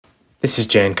This is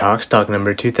Jan Cox, talk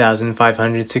number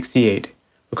 2568,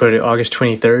 recorded August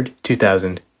 23rd,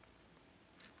 2000.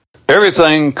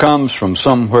 Everything comes from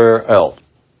somewhere else.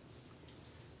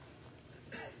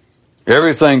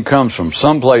 Everything comes from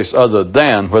someplace other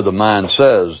than where the mind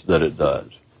says that it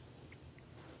does.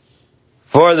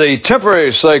 For the temporary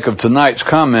sake of tonight's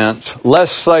comments,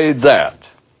 let's say that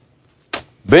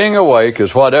being awake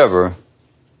is whatever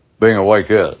being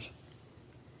awake is.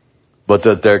 But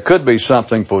that there could be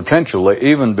something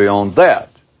potentially even beyond that,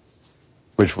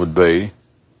 which would be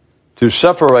to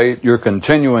separate your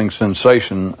continuing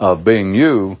sensation of being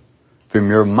you from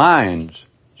your mind's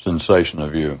sensation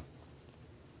of you.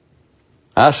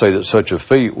 I say that such a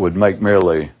feat would make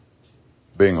merely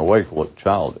being awake look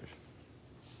childish.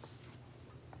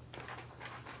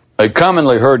 A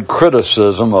commonly heard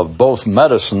criticism of both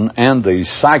medicine and the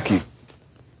psychic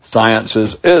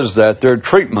sciences is that their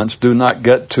treatments do not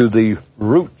get to the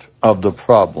root of the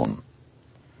problem.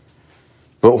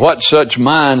 But what such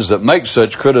minds that make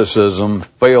such criticism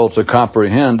fail to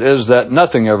comprehend is that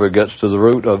nothing ever gets to the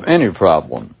root of any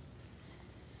problem.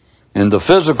 In the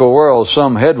physical world,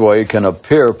 some headway can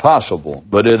appear possible,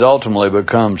 but it ultimately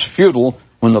becomes futile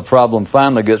when the problem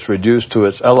finally gets reduced to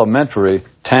its elementary,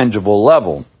 tangible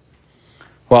level.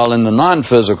 While in the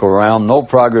non-physical realm, no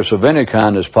progress of any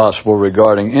kind is possible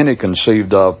regarding any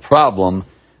conceived of problem,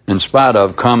 in spite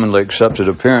of commonly accepted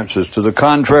appearances to the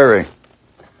contrary.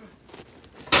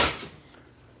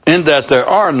 In that there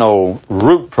are no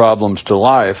root problems to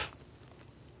life,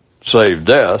 save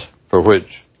death, for which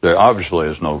there obviously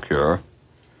is no cure,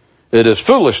 it is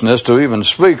foolishness to even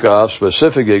speak of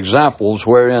specific examples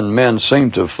wherein men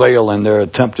seem to fail in their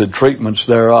attempted treatments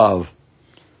thereof.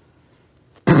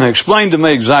 Explain to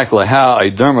me exactly how a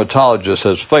dermatologist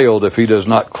has failed if he does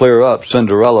not clear up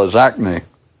Cinderella's acne.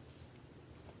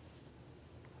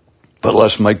 But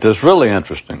let's make this really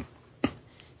interesting.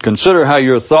 Consider how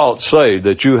your thoughts say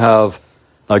that you have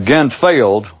again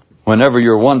failed whenever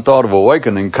your one thought of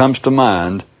awakening comes to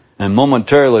mind and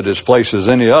momentarily displaces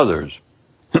any others.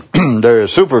 There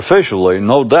is superficially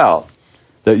no doubt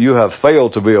that you have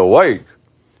failed to be awake,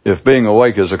 if being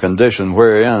awake is a condition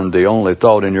wherein the only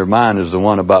thought in your mind is the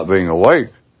one about being awake.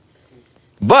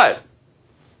 But,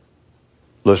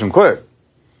 listen quick,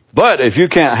 but if you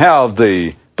can't have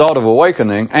the thought of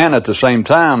awakening and at the same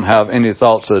time have any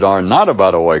thoughts that are not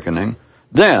about awakening,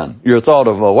 then your thought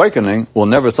of awakening will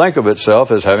never think of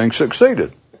itself as having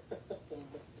succeeded.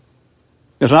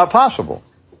 It's not possible.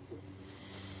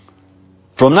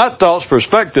 From that thought's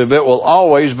perspective, it will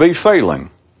always be failing.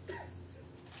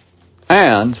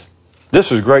 And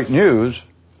this is great news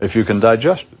if you can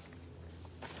digest it.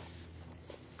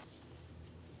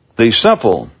 The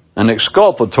simple and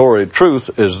exculpatory truth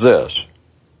is this.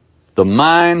 The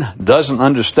mind doesn't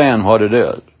understand what it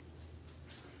is.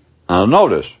 Now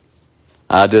notice,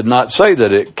 I did not say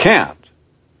that it can't.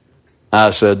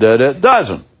 I said that it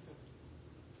doesn't.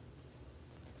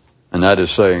 And that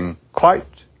is saying quite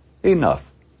enough.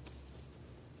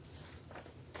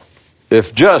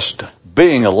 If just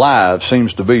being alive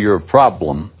seems to be your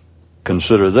problem,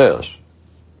 consider this.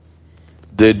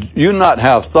 Did you not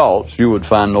have thoughts, you would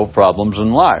find no problems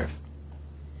in life.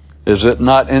 Is it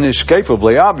not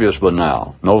inescapably obvious by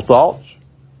now? No thoughts?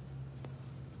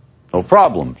 No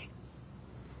problems.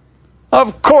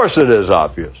 Of course it is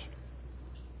obvious.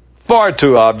 Far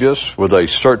too obvious with a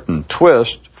certain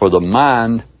twist for the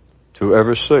mind to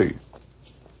ever see.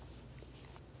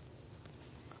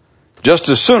 Just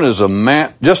as soon as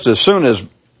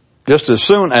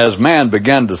man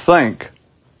began to think,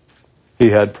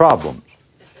 he had problems.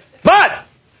 But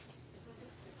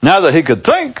now that he could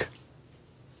think,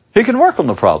 he can work on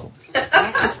the problems.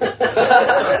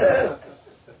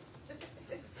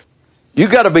 You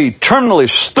got to be terminally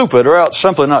stupid or else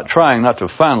simply not trying not to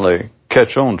finally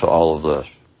catch on to all of this.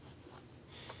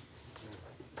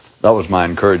 That was my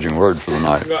encouraging word for the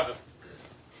night.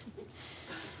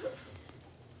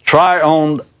 Try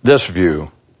on this view.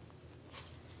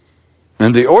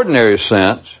 In the ordinary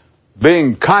sense,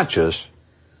 being conscious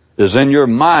is in your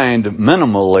mind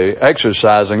minimally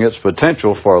exercising its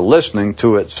potential for listening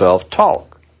to itself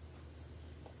talk,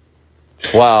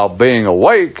 while being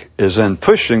awake is in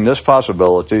pushing this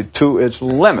possibility to its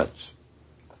limits.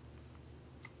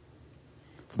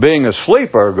 Being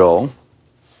asleep, ergo,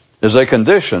 is a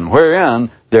condition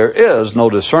wherein there is no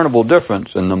discernible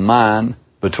difference in the mind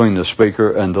between the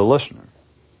speaker and the listener.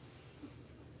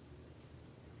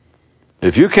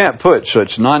 If you can't put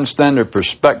such non-standard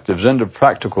perspectives into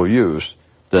practical use,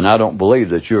 then I don't believe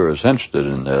that you're as interested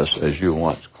in this as you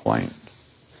once claimed.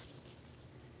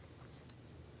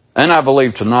 And I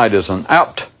believe tonight is an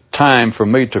apt time for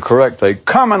me to correct a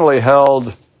commonly held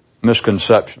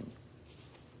misconception.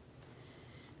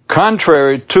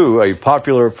 Contrary to a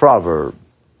popular proverb,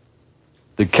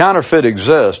 the counterfeit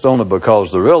exists only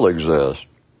because the real exists.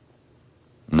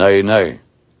 Nay, nay.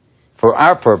 For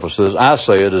our purposes, I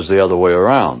say it is the other way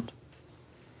around.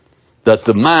 That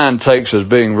the mind takes as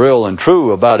being real and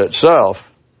true about itself,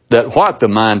 that what the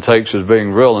mind takes as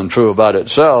being real and true about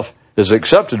itself is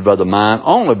accepted by the mind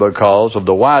only because of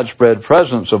the widespread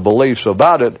presence of beliefs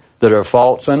about it that are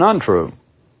false and untrue.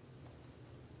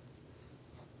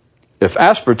 If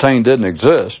aspartame didn't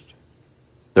exist,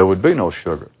 there would be no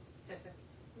sugar.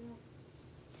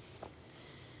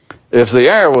 If the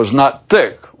air was not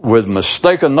thick with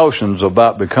mistaken notions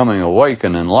about becoming awake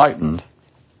and enlightened,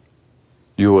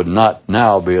 you would not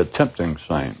now be attempting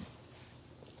same.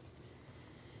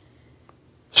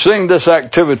 Seeing this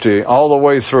activity all the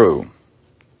way through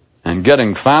and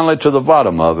getting finally to the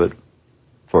bottom of it,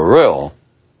 for real,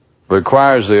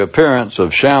 requires the appearance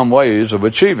of sham ways of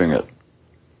achieving it,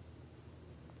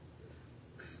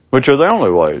 which are the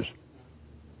only ways.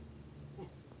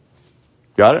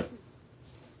 Got it?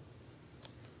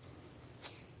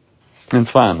 And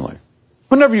finally,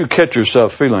 whenever you catch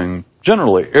yourself feeling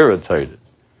generally irritated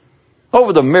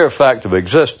over the mere fact of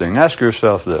existing, ask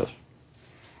yourself this.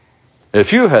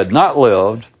 If you had not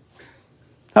lived,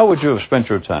 how would you have spent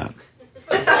your time?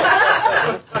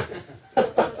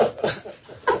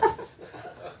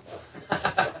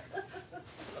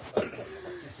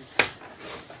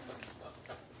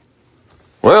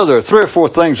 Well, there are 3 or 4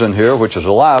 things in here, which is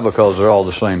a lie because they're all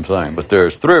the same thing. But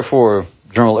there's 3 or 4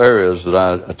 general areas that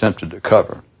I attempted to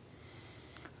cover.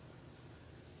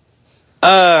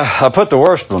 I put the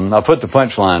worst one, I put the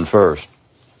punchline first,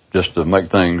 just to make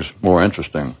things more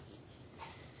interesting.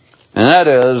 And that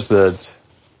is that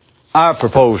I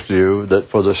propose to you that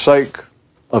for the sake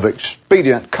of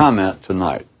expedient comment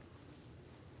tonight,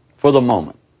 for the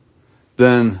moment,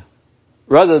 then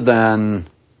rather than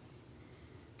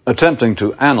attempting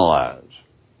to analyze,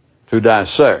 to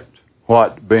dissect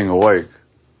what being awake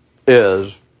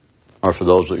is, or for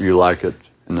those of you like it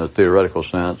in the theoretical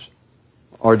sense,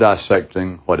 or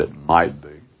dissecting what it might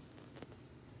be,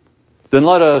 then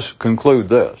let us conclude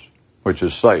this, which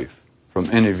is safe from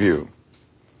any view,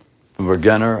 from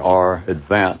beginner or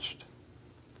advanced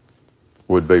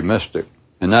would-be mystic.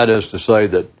 And that is to say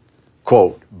that,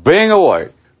 quote, being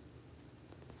awake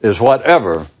is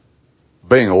whatever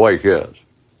being awake is.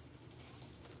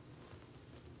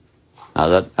 Now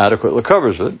that adequately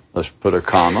covers it. Let's put a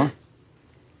comma.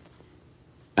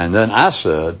 And then I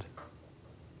said,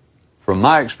 from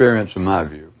my experience and my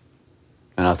view,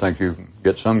 and I think you can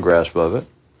get some grasp of it,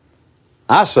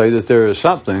 I say that there is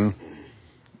something,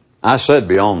 I said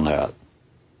beyond that.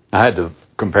 I had to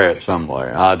compare it some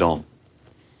way.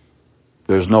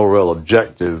 There's no real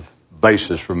objective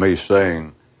basis for me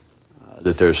saying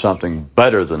that there's something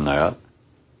better than that.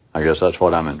 I guess that's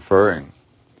what I'm inferring.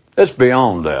 It's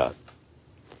beyond that.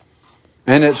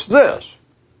 And it's this.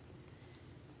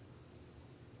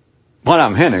 What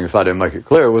I'm hinting, if I didn't make it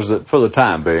clear, was that for the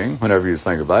time being, whenever you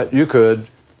think about it, you could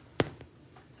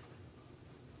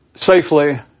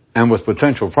safely and with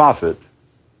potential profit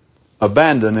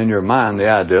abandon in your mind the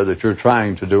idea that you're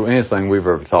trying to do anything we've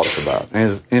ever talked about,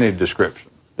 any description,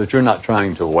 that you're not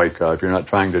trying to wake up, you're not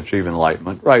trying to achieve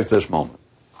enlightenment right at this moment.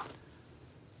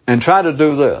 And try to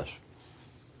do this.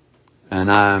 And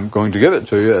I'm going to give it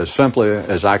to you as simply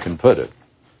as I can put it.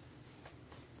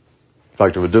 In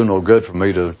fact, it would do no good for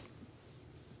me to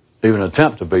even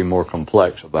attempt to be more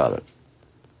complex about it.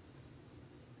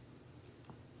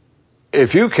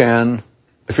 If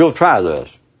you'll try this,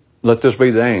 let this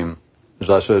be the aim. As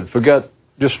I said,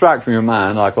 just strike from your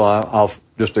mind, like, well, I'll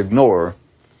just ignore,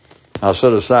 I'll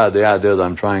set aside the idea that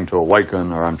I'm trying to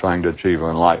awaken or I'm trying to achieve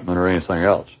enlightenment or anything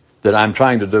else. That I'm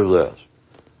trying to do this.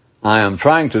 I am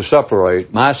trying to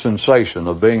separate my sensation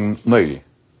of being me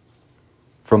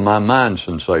from my mind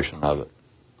sensation of it.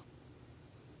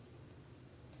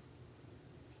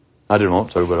 I didn't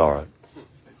want to, but all right.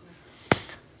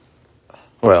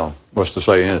 Well, what's to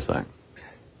say anything?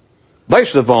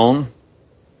 Based upon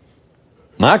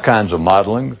my kinds of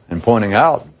modeling and pointing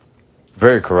out,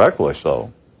 very correctly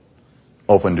so,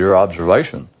 open to your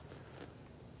observation,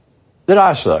 that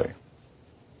I say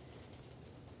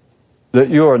that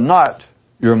you are not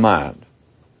your mind.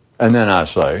 And then I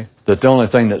say that the only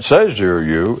thing that says you're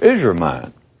you is your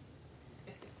mind.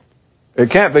 It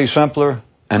can't be simpler,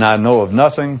 and I know of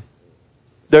nothing.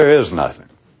 There is nothing.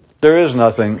 There is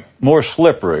nothing more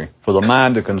slippery for the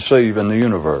mind to conceive in the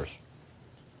universe.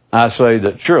 I say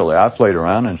that surely, I've played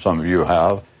around, and some of you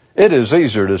have, it is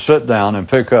easier to sit down and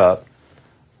pick up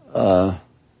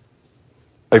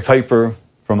a paper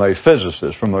from a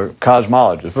physicist, from a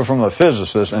cosmologist, but from a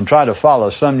physicist, and try to follow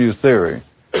some new theory,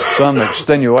 some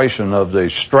extenuation of the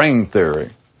string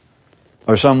theory,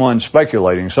 or someone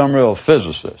speculating, some real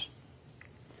physicist,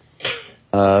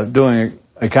 doing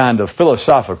a kind of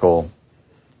philosophical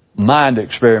mind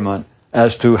experiment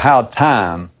as to how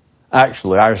time,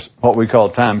 actually, what we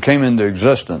call time, came into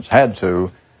existence, had to,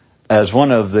 as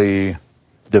one of the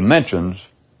dimensions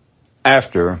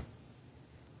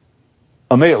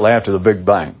immediately after the Big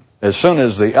Bang. As soon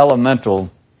as the elemental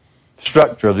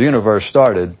structure of the universe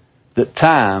started, that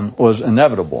time was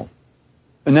inevitable.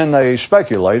 And then they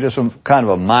speculate, it's some kind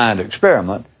of a mind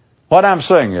experiment. What I'm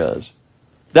saying is,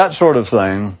 that sort of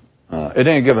thing, at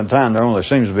any given time, there only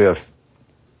seems to be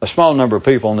a small number of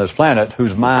people on this planet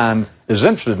whose mind is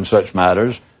interested in such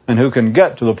matters and who can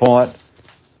get to the point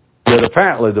that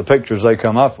apparently the pictures they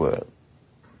come up with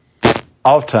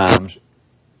oftentimes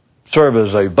serve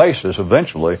as a basis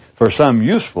eventually for some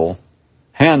useful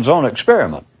hands-on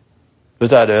experiment.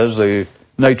 But that is the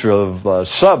nature of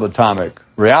subatomic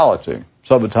reality.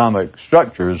 Subatomic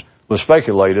structures was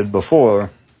speculated before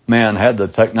man had the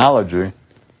technology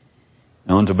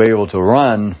to be able to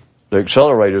run the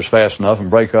accelerators fast enough and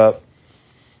break up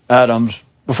atoms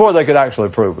before they could actually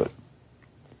prove it.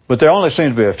 But there only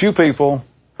seems to be a few people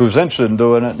who's interested in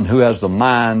doing it and who has the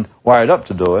mind wired up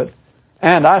to do it.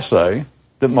 And I say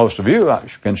that most of you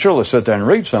can surely sit there and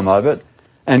read some of it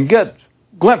and get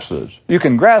glimpses. You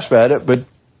can grasp at it, but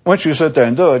once you sit there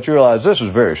and do it, you realize this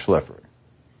is very slippery.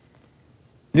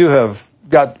 You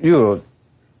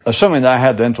assuming that I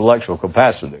had the intellectual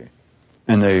capacity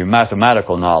and the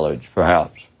mathematical knowledge,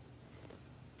 perhaps,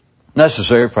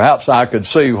 necessary, perhaps I could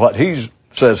see what he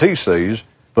says he sees,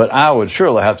 but I would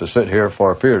surely have to sit here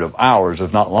for a period of hours,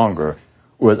 if not longer,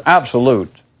 with absolute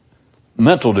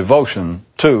mental devotion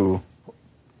to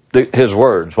his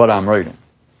words, what I'm reading.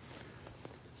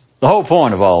 The whole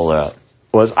point of all that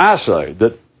was, I say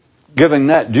that, giving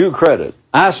that due credit,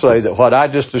 I say that what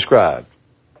I just described,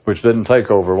 which didn't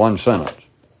take over one sentence,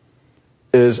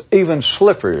 is even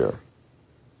slipperier.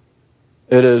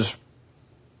 It is,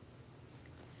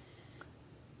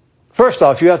 first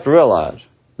off, you have to realize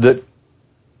that,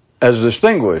 as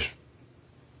distinguished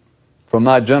from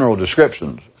my general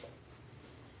descriptions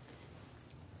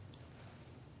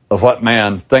of what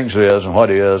man thinks he is and what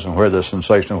he is and where the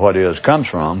sensation of what he is comes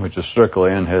from, which is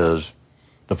strictly in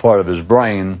the part of his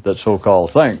brain that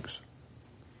so-called thinks,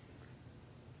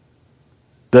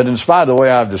 that in spite of the way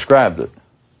I've described it,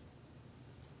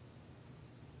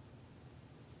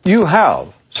 you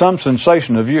have some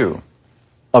sensation of you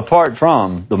apart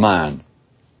from the mind.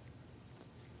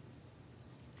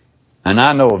 And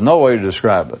I know of no way to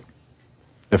describe it.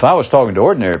 If I was talking to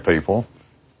ordinary people,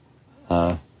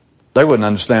 they wouldn't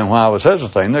understand why I was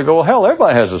hesitating. They'd go, well, hell,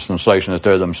 everybody has a sensation that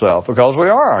they're themselves, because we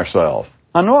are ourselves.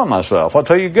 I know myself. What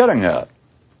are you getting at?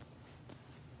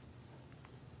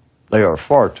 They are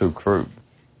far too crude.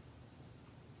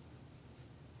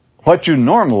 What you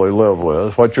normally live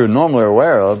with, what you're normally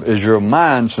aware of, is your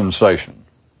mind sensation,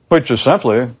 which is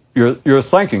simply your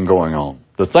thinking going on.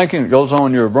 The thinking that goes on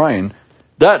in your brain,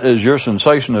 that is your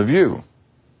sensation of you.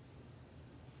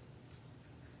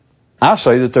 I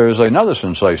say that there is another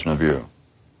sensation of you.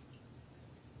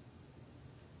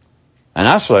 And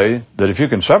I say that if you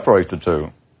can separate the two,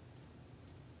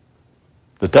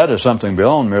 that is something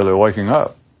beyond merely waking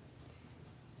up.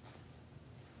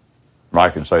 Or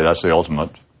I can say that's the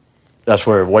ultimate. That's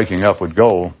where waking up would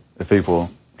go if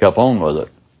people kept on with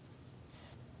it.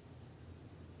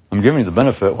 I'm giving you the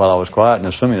benefit while I was quiet and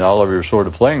assuming that all of you are sort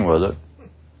of playing with it.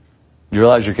 Do you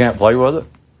realize you can't play with it?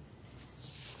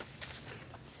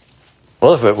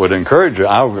 Well, if it would encourage you,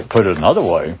 I would put it another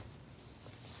way,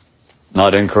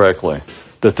 not incorrectly,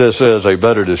 that this is a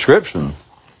better description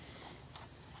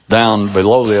down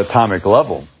below the atomic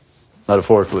level,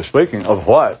 metaphorically speaking, of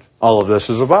what all of this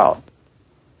is about.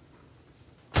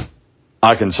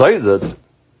 I can say that,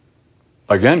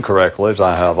 again correctly, as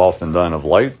I have often done of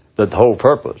late, that the whole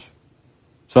purpose,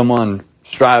 someone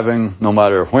striving no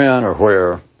matter when or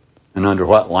where and under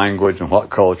what language and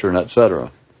what culture and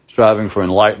etc., striving for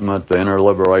enlightenment, the inner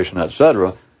liberation,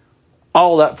 etc.,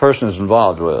 all that person is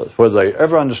involved with, whether they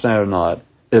ever understand it or not,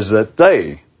 is that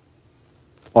they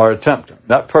are attempting,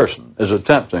 that person is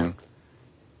attempting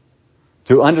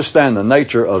to understand the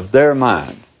nature of their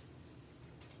mind.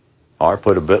 Or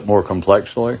put a bit more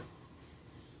complexly,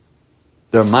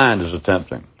 their mind is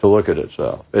attempting to look at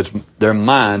itself. Their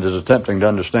mind is attempting to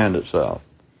understand itself.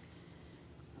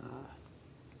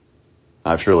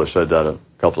 I've surely said that a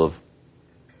couple of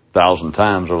thousand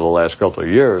times over the last couple of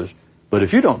years, but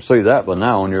if you don't see that by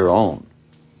now on your own,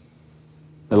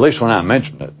 at least when I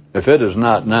mention it, if it is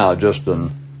not now just a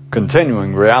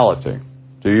continuing reality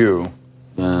to you,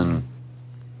 then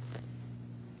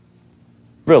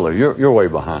really, you're way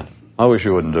behind. I wish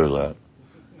you wouldn't do that.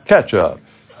 Catch up.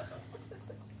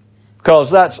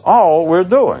 Because that's all we're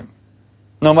doing.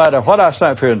 No matter what I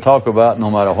sit here and talk about,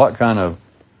 no matter what kind of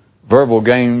verbal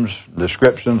games,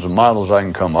 descriptions, and models I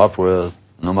can come up with,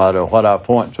 no matter what I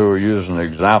point to or use an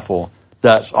example,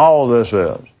 that's all this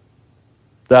is.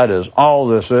 That is all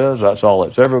this is. That's all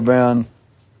it's ever been.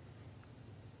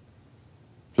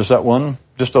 Just that one,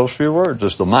 just those few words.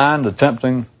 It's the mind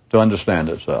attempting to understand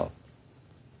itself,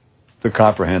 to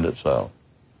comprehend itself.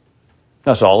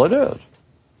 That's all it is.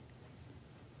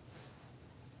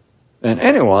 And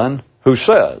anyone who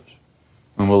says,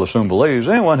 and we'll assume believes,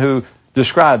 anyone who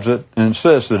describes it and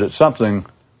insists that it's something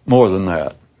more than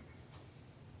that,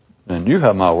 then you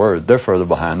have my word, they're further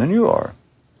behind than you are.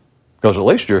 Because at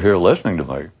least you're here listening to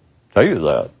me tell you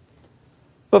that.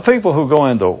 But people who go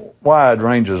into wide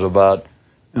ranges about,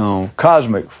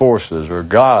 cosmic forces or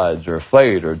gods or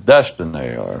fate or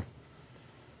destiny or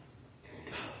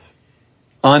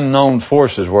unknown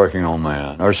forces working on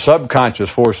man or subconscious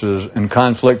forces in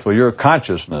conflict with your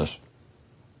consciousness,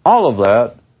 all of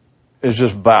that is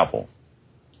just babble.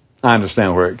 I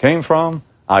understand where it came from.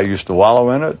 I used to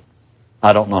wallow in it.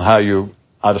 I don't know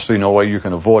I see no way you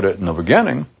can avoid it in the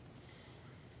beginning.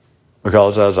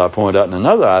 Because as I pointed out in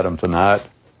another item tonight,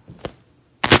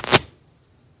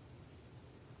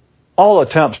 all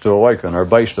attempts to awaken are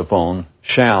based upon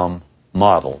sham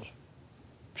models,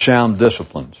 sham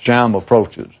disciplines, sham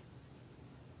approaches.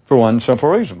 For one simple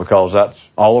reason, because that's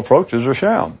all approaches are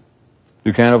sham.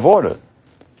 You can't avoid it.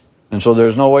 And so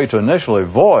there's no way to initially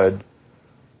avoid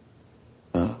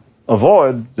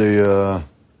the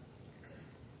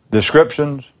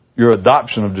descriptions, your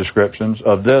adoption of descriptions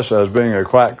of this as being a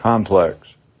quite complex.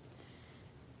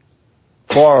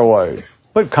 Far away,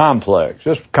 but complex.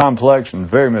 Just complex and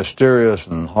very mysterious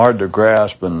and hard to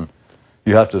grasp, and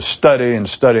you have to study and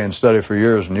study and study for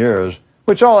years and years,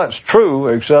 which all that's true,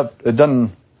 except you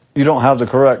don't have the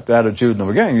correct attitude in the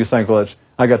beginning. You think, well,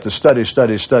 I got to study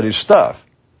stuff.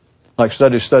 Like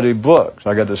study books.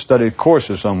 I got to study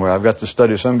courses somewhere. I've got to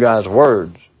study some guy's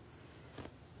words.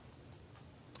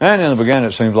 And in the beginning,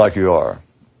 it seems like you are.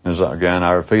 Again,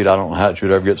 I repeat, I don't know how it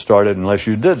should ever get started unless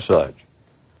you did such.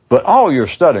 But all you're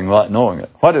studying without knowing it,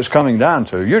 what it's coming down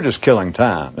to, you're just killing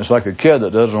time. It's like a kid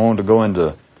that doesn't want to go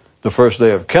into the first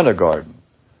day of kindergarten.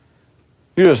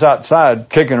 You're just outside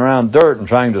kicking around dirt and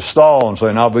trying to stall and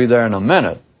saying, I'll be there in a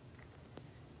minute.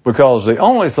 Because the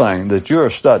only thing that you're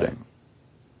studying,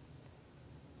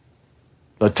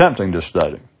 attempting to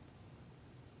study,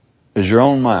 is your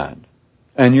own mind.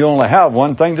 And you only have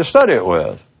one thing to study it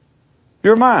with,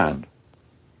 your mind.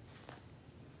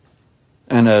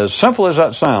 And as simple as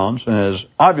that sounds, and as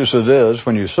obvious as it is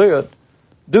when you see it,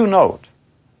 do note,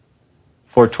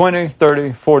 for 20,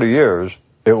 30, 40 years,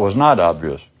 it was not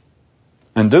obvious.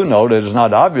 And do note, it is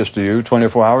not obvious to you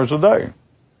 24 hours a day.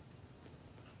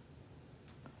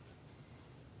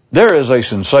 There is a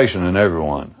sensation in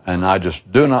everyone, and I just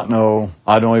do not know,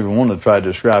 I don't even want to try to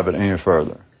describe it any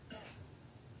further.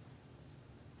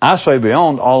 I say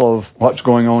beyond all of what's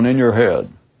going on in your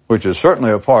head, which is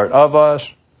certainly a part of us,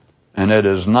 and it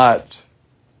is not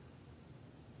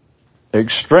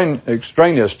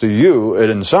extraneous to you.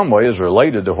 It in some way is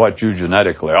related to what you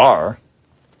genetically are.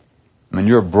 I mean,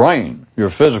 your brain, your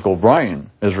physical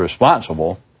brain, is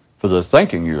responsible for the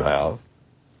thinking you have.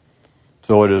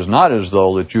 So it is not as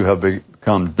though that you have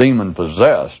become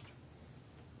demon-possessed,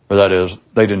 or that is,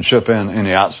 they didn't ship in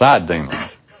any outside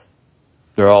demons.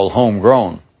 They're all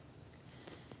homegrown.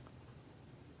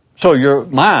 So your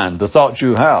mind, the thoughts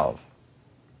you have,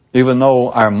 even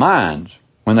though our minds,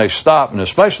 when they stop and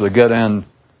especially get in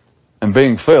and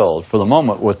being filled for the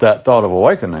moment with that thought of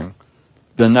awakening,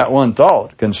 then that one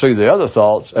thought can see the other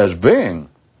thoughts as being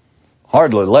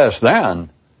hardly less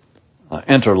than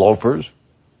interlopers,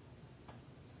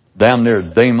 damn near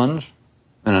demons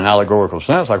in an allegorical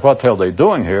sense. Like, what the hell are they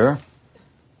doing here?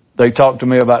 They talk to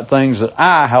me about things that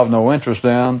I have no interest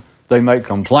in. They make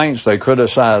complaints. They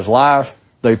criticize life.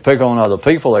 They pick on other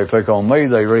people. They pick on me.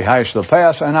 They rehash the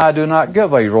past. And I do not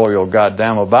give a royal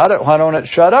goddamn about it. Why don't it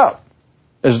shut up?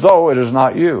 As though it is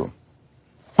not you.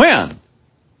 When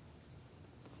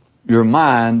your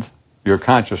mind, your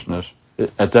consciousness,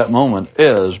 at that moment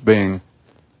is being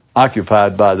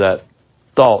occupied by that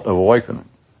thought of awakening.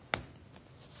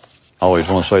 I always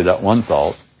want to say that one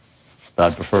thought.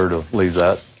 I'd prefer to leave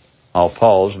that. I'll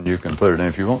pause and you can put it in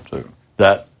if you want to.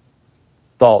 That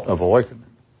thought of awakening.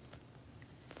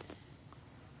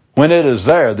 When it is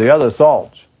there, the other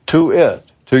thoughts, to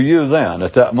to you then,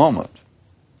 at that moment,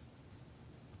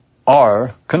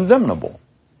 are condemnable.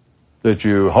 That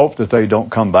you hope that they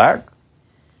don't come back.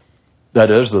 That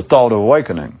is, the thought of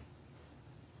awakening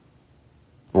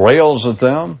rails at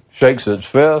them, shakes its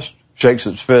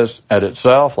fist at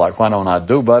itself, like, why don't I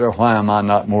do better? Why am I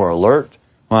not more alert?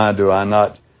 Why do I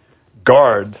not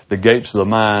guard the gates of the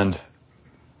mind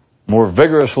more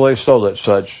vigorously so that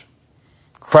such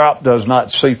crap does not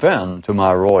seep into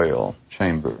my royal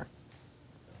chamber?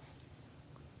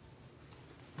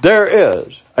 There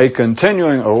is a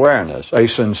continuing awareness, a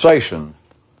sensation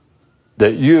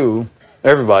that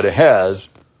everybody has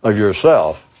of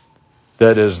yourself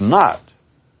that is not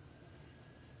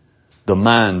the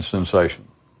mind sensation.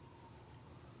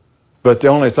 But the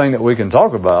only thing that we can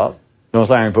talk about, the only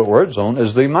thing I can put words on,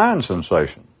 is the mind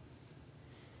sensation.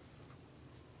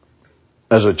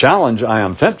 As a challenge, I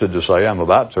am tempted to say, I'm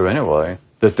about to anyway,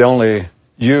 that the only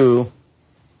you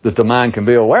that the mind can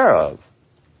be aware of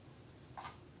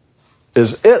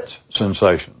is its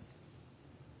sensation.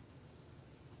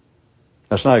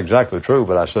 That's not exactly true,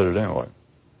 but I said it anyway.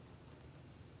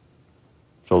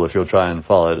 So if you'll try and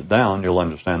follow it down, you'll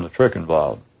understand the trick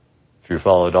involved. If you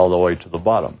follow it all the way to the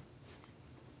bottom.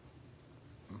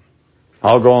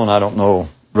 I'll go on. I don't know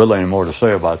really any more to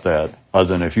say about that, other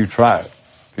than if you try it.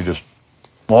 If you're just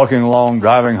walking along,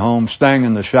 driving home, staying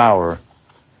in the shower,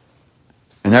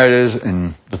 and there it is,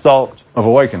 and the thought of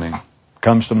awakening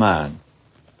comes to mind.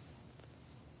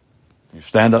 You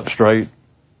stand up straight.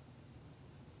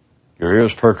 Your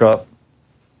ears perk up.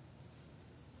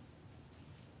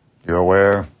 You're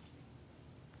aware.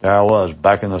 There I was,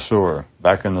 back in the sewer,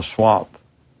 back in the swamp,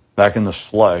 back in the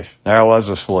slush. There I was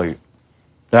asleep.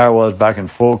 There I was back in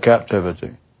full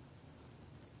captivity.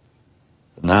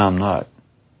 But now I'm not.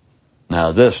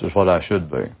 Now this is what I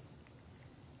should be.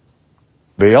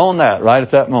 Beyond that, right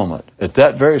at that moment, at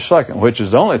that very second, which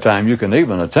is the only time you can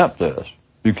even attempt this.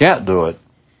 You can't do it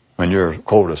when you're,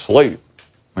 quote, asleep,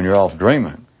 when you're off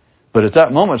dreaming. But at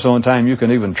that moment, it's the only time you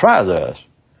can even try this.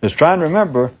 Is try and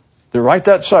remember that right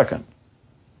that second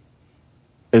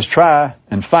is try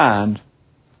and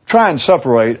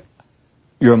separate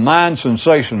your mind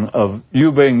sensation of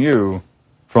you being you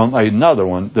from another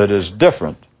one that is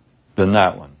different than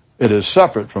that one. It is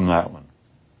separate from that one.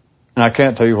 And I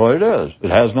can't tell you what it is. It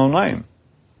has no name.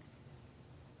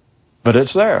 But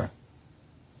it's there.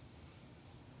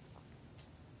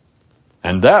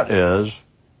 And that is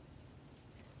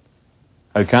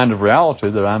a kind of reality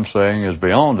that I'm saying is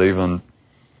beyond even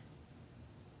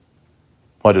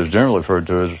what is generally referred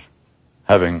to as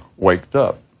having waked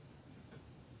up,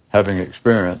 having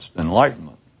experienced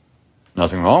enlightenment.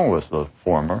 Nothing wrong with the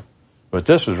former, but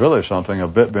this is really something a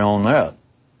bit beyond that.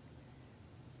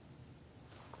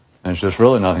 And it's just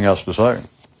really nothing else to say.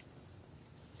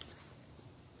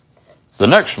 The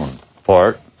next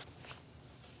part,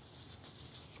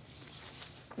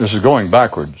 this is going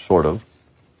backwards, sort of.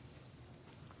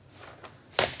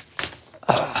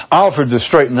 I offered to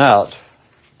straighten out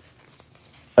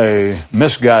a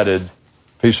misguided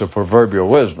piece of proverbial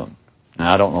wisdom.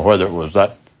 Now, I don't know whether it was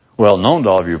that well known to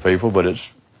all of you people, but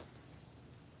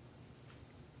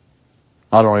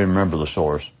I don't even remember the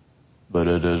source, but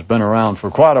it has been around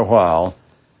for quite a while,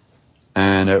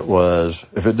 and it was,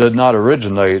 if it did not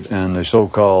originate in the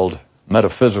so-called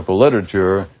metaphysical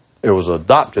literature, it was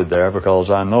adopted there because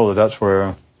I know that that's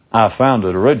where I found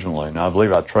it originally. Now, I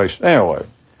believe I traced, anyway.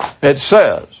 It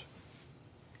says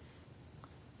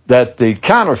that the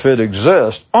counterfeit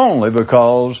exists only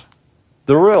because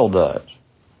the real does.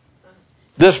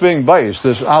 This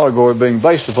allegory being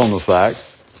based upon the fact,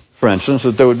 for instance,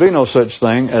 that there would be no such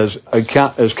thing as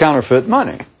counterfeit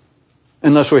money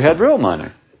unless we had real money.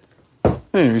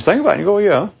 And you think about it, you go,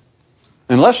 yeah.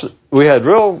 Unless we had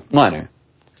real money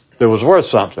that was worth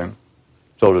something,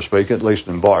 so to speak, at least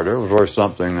in barter, was worth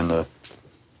something in the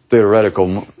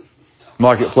theoretical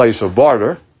marketplace of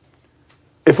barter,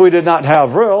 if we did not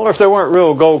have real, or if there weren't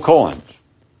real gold coins,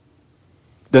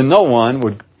 then no one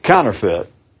would counterfeit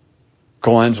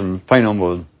coins and paint them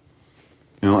with,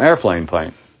 airplane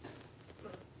paint.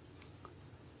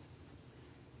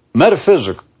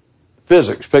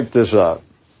 Physics picked this up,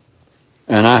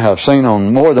 and I have seen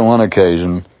on more than one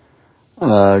occasion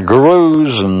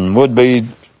gurus and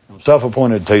would-be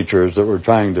self-appointed teachers that were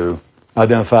trying to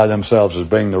identify themselves as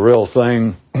being the real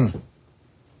thing,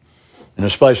 and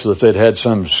especially if they'd had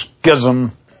some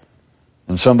schism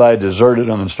and somebody deserted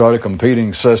them and started a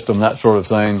competing system, that sort of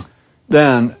thing,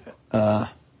 then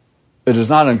it is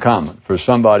not uncommon for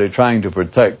somebody trying to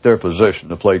protect their position,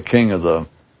 to play king of the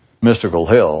mystical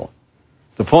hill,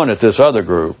 to point at this other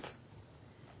group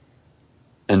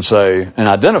and say, and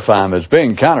identify them as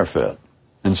being counterfeit.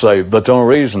 and say, but the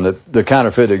only reason that the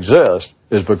counterfeit exists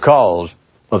is because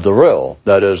of the real,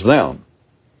 that is them.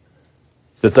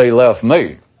 That they left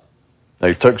me.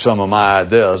 They took some of my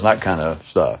ideas and that kind of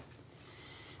stuff.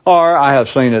 Or I have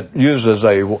seen it used as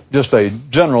just a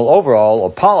general overall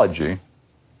apology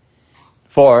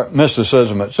for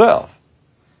mysticism itself.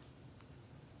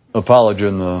 Apology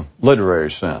in the literary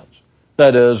sense.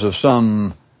 That is, of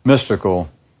some mystical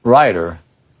writer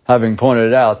having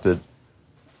pointed out that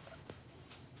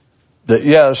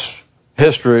yes,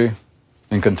 history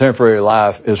and contemporary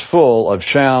life is full of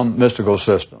sham mystical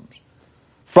systems.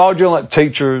 Fraudulent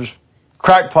teachers,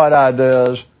 crackpot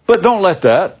ideas, but don't let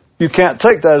that. You can't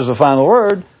take that as the final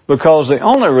word, because the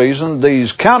only reason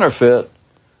these counterfeit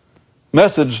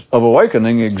methods of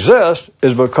awakening exist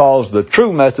is because the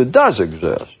true method does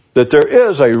exist. That there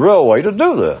is a real way to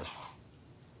do this.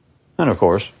 And of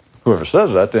course, whoever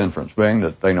says that, the inference being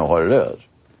that they know what it is.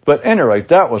 But at any rate,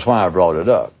 that was why I brought it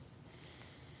up.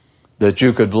 That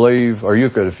you could believe, or you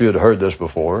could, if you had heard this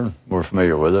before, were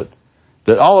familiar with it,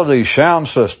 that all of these sham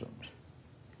systems,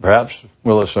 perhaps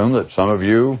we'll assume that some of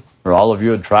you or all of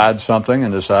you had tried something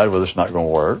and decided, well, this is not going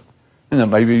to work, and that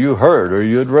maybe you heard or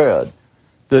you had read.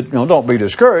 That, don't be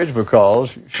discouraged, because,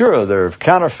 sure, there are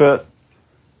counterfeit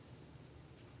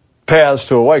paths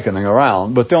to awakening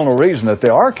around, but the only reason that they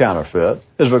are counterfeit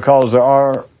is because there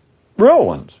are real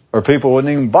ones, or people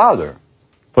wouldn't even bother,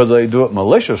 whether they do it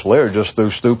maliciously or just through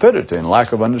stupidity and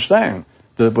lack of understanding.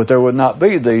 But there would not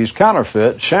be these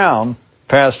counterfeit, sham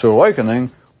paths to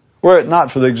awakening were it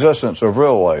not for the existence of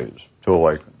real ways to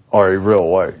awaken, or a real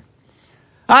way.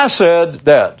 I said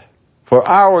that for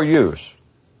our use,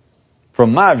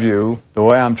 from my view, the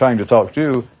way I'm trying to talk to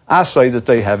you, I say that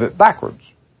they have it backwards.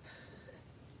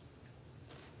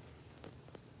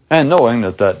 And knowing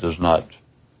that that does not,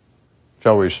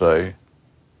 shall we say,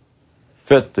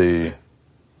 fit the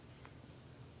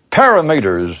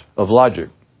parameters of logic.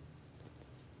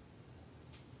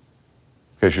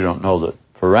 In case you don't know that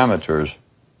parameters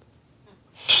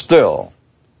still,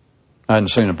 I hadn't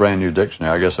seen a brand new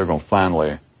dictionary. I guess they're going to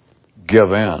finally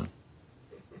give in.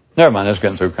 Never mind, it's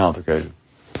getting too complicated.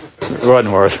 It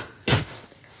wasn't worth it.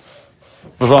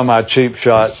 It was one of my cheap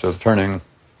shots of turning.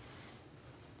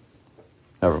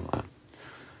 Never mind.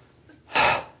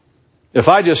 If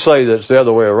I just say that it's the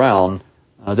other way around,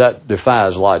 that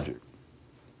defies logic.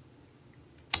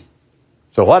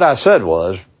 So what I said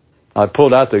was, I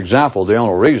pulled out the example, the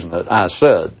only reason that I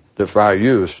said that for our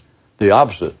use, the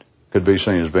opposite could be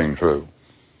seen as being true.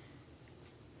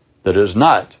 That it is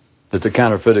not that the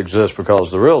counterfeit exists because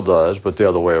the real does, but the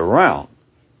other way around.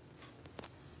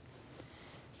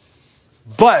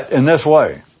 But in this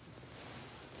way,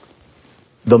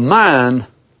 the mind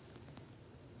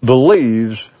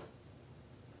believes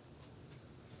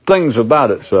things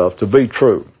about itself to be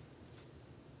true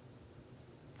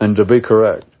and to be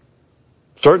correct.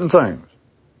 Certain things.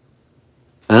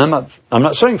 And I'm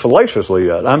not saying fallaciously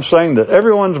yet. I'm saying that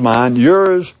everyone's mind,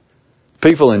 yours,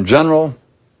 people in general,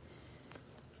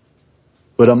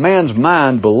 but a man's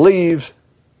mind believes,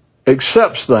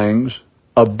 accepts things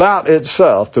about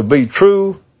itself to be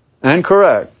true and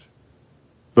correct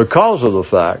because of the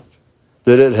fact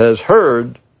that it has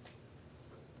heard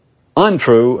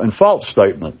untrue and false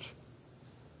statements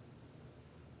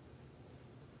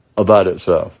about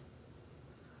itself.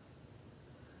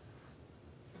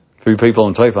 A few people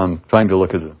on tape, I'm trying to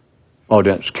look at the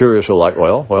audience curious, are like,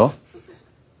 well,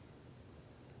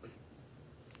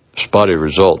 spotty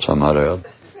results, I might add.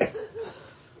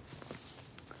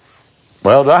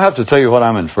 Well, do I have to tell you what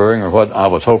I'm inferring or what I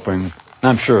was hoping?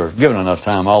 I'm sure, given enough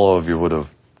time, all of you would have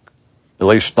at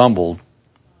least stumbled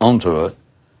onto it.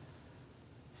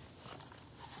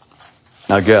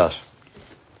 I guess.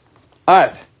 All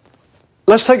right.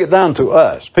 Let's take it down to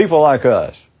us, people like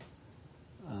us.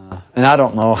 And I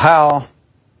don't know how.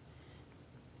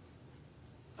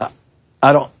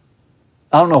 I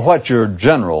don't know what your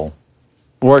general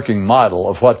working model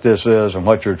of what this is and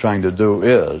what you're trying to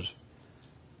do is.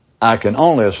 I can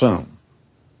only assume.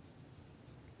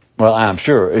 Well, I'm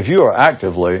sure if you are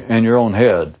actively in your own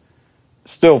head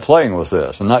still playing with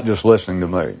this and not just listening to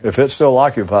me, if it still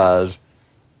occupies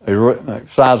a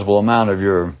sizable amount of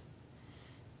your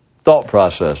thought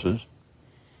processes,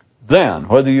 then,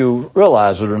 whether you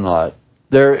realize it or not,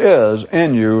 there is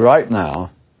in you right now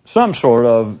some sort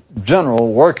of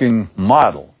general working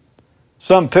model,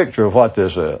 some picture of what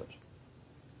this is.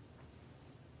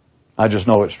 I just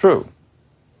know it's true.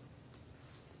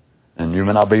 And you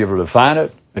may not be able to define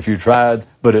it if you tried,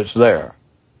 but it's there.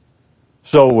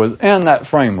 So within that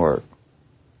framework,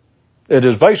 it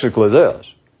is basically this.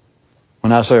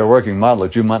 When I say a working model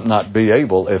that you might not be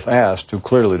able, if asked, to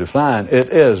clearly define,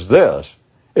 it is this.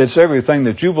 It's everything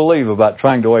that you believe about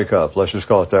trying to wake up. Let's just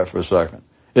call it that for a second.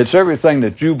 It's everything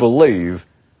that you believe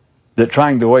that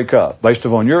trying to wake up, based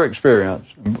upon your experience,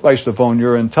 based upon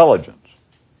your intelligence,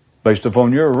 based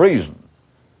upon your reason,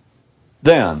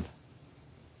 then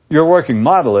your working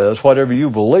model is whatever you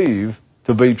believe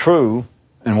to be true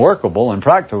and workable and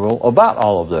practical about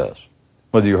all of this.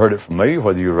 Whether you heard it from me,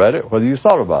 whether you read it, whether you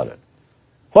thought about it.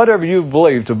 Whatever you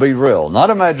believe to be real, not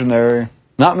imaginary,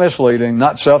 not misleading,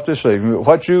 not self-deceiving, but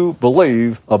what you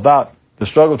believe about the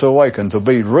struggle to awaken to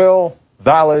be real,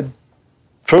 valid,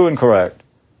 true and correct,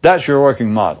 that's your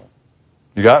working model.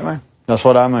 You got me? That's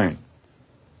what I mean.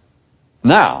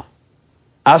 Now,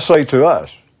 I say to us,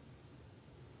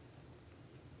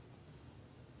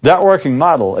 that working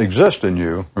model exists in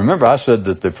you. Remember, I said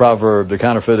that the proverb, the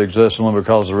counterfeit exists only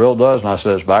because the real does, and I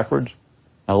said it's backwards.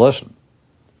 Now listen.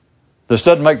 This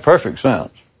doesn't make perfect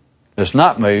sense. It's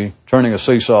not me turning a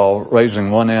seesaw,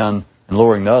 raising one end and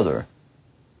lowering the other.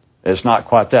 It's not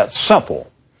quite that simple.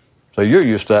 So you're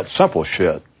used to that simple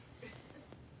shit.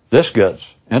 This gets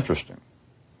interesting.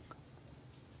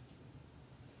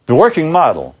 The working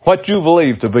model, what you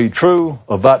believe to be true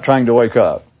about trying to wake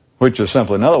up, which is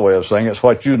simply another way of saying it's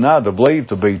what you now believe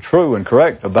to be true and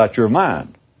correct about your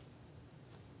mind.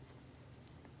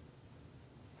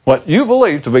 What you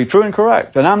believe to be true and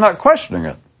correct, and I'm not questioning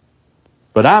it,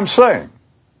 but I'm saying,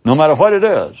 no matter what it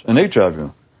is in each of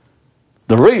you,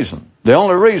 the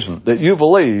only reason that you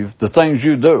believe the things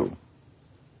you do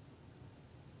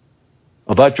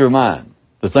about your mind,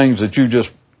 the things that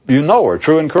you know are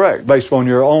true and correct based on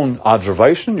your own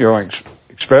observation, your own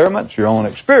experiments, your own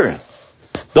experience.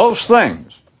 Those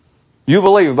things you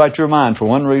believe about your mind for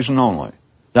one reason only.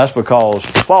 That's because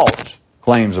false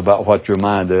claims about what your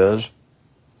mind is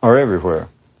are everywhere.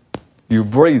 You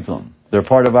breathe them. They're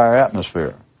part of our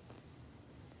atmosphere.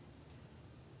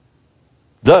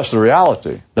 Thus, the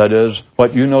reality, that is,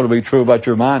 what you know to be true about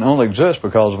your mind, only exists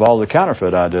because of all the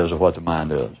counterfeit ideas of what the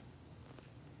mind is.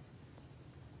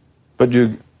 But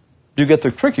you get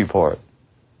the tricky part.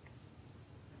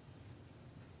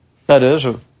 That is,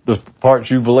 the parts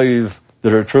you believe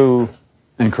that are true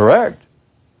and correct,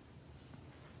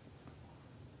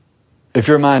 if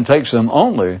your mind takes them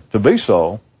only to be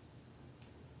so,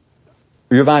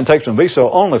 your mind takes them to be so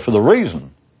only for the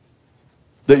reason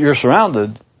that you're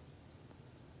surrounded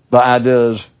by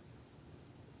ideas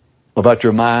about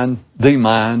your mind, the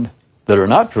mind, that are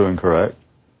not true and correct.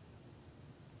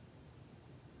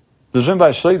 Does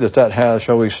anybody see that has,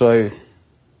 shall we say,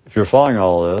 if you're following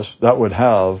all this, that would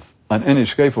have an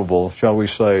inescapable, shall we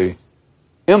say,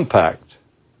 impact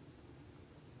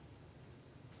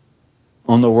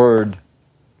on the word,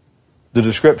 the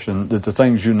description that the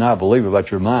things you now believe about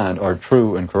your mind are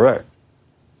true and correct.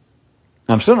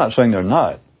 I'm still not saying they're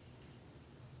not.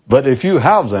 But if you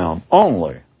have them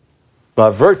only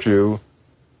by virtue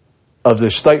of the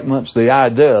statements, the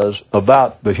ideas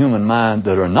about the human mind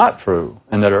that are not true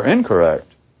and that are incorrect,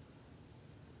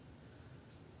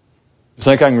 you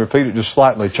think I can repeat it just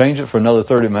slightly, change it for another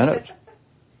 30 minutes?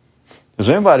 Does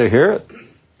anybody hear it?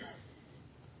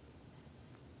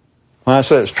 When I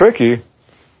say it's tricky,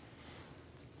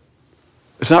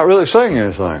 it's not really saying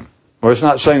anything. Or it's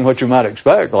not saying what you might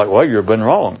expect, like, well, you've been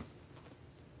wrong.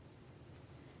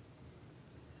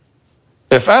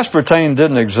 If aspartame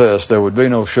didn't exist, there would be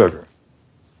no sugar.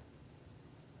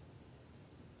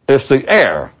 If the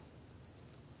air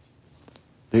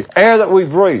that we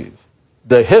breathe,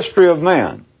 the history of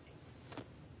man,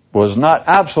 was not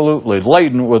absolutely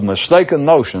laden with mistaken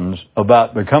notions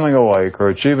about becoming awake or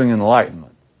achieving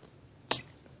enlightenment,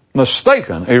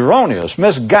 mistaken, erroneous,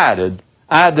 misguided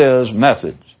ideas,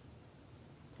 methods,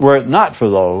 were it not for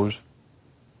those,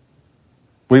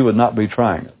 we would not be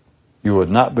trying it. You would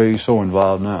not be so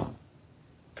involved now.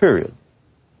 Period.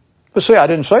 But see, I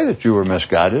didn't say that you were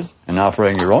misguided and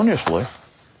operating erroneously.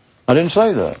 I didn't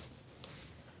say that.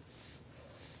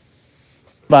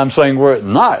 But I'm saying were it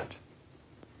not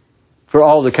for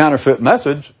all the counterfeit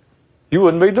methods, you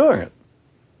wouldn't be doing it.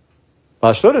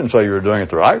 I still didn't say you were doing it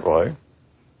the right way.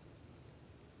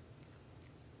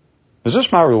 Is this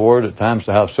my reward at times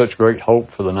to have such great hope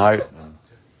for the night?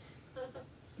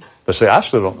 But see, I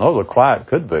still don't know. The quiet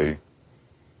could be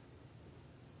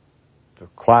the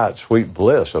quiet, sweet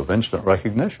bliss of instant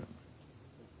recognition.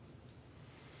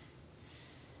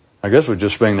 I guess we're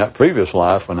just being that previous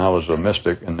life when I was a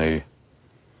mystic in the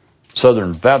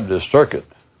Southern Baptist Circuit.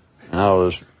 And I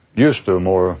was used to a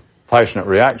more passionate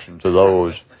reaction to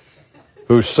those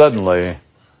who suddenly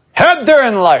had their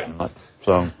enlightenment.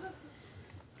 So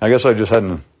I guess I just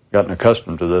hadn't gotten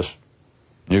accustomed to this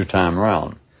new time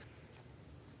around.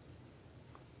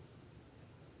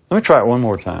 Let me try it one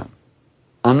more time.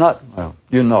 I'm not, well,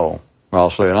 you know, I'll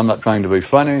say it, I'm not trying to be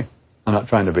funny. I'm not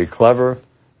trying to be clever.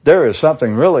 There is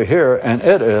something really here, and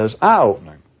it is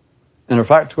eye-opening in a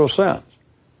practical sense.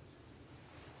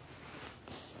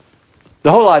 The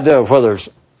whole idea of whether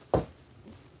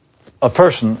a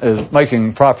person is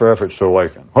making proper efforts to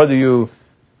awaken, whether you,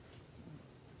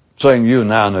 saying you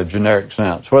now in a generic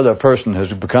sense, whether a person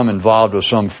has become involved with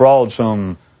some fraud,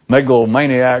 some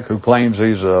megalomaniac who claims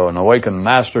he's an awakened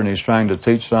master and he's trying to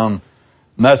teach some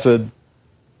method,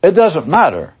 it doesn't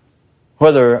matter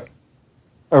whether,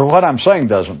 or what I'm saying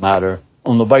doesn't matter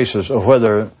on the basis of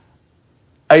whether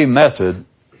a method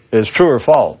is true or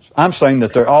false. I'm saying that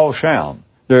they're all sham.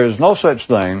 There is no such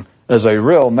thing as a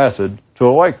real method to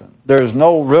awaken. There is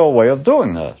no real way of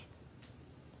doing this.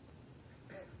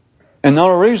 And the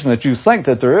only reason that you think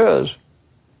that there is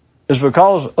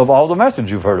because of all the methods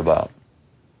you've heard about,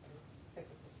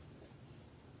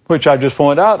 which I just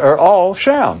pointed out are all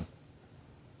sham.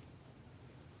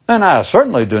 And I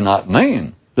certainly do not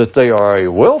mean that they are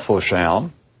a willful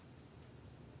sham,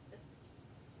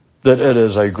 that it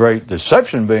is a great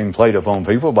deception being played upon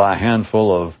people by a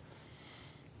handful of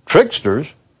tricksters.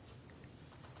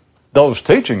 Those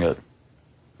teaching it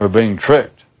are being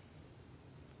tricked,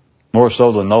 more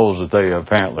so than those that they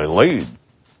apparently lead.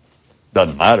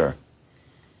 Doesn't matter.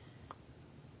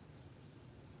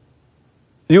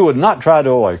 You would not try to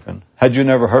awaken had you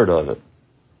never heard of it.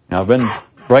 Now, I've been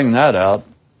bringing that out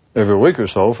every week or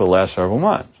so for the last several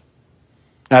months,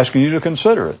 asking you to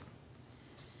consider it.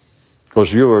 Because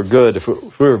you were good, if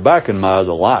we were back in my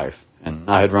other life, and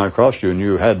I had run across you and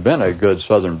you had been a good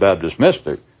Southern Baptist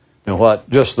mystic, then what,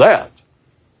 just that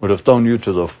would have thrown you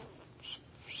to the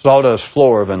sawdust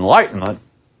floor of enlightenment,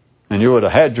 and you would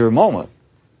have had your moment,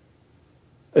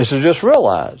 is to just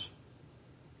realize,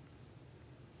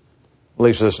 at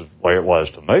least this is the way it was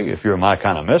to me, if you're my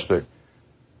kind of mystic,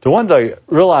 to one day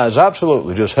realize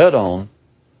absolutely, just head on,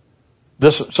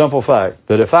 this simple fact,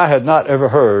 that if I had not ever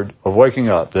heard of waking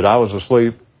up, that I was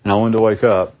asleep and I wanted to wake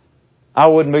up, I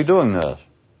wouldn't be doing this.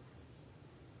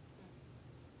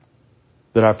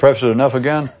 Did I preface it enough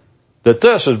again? That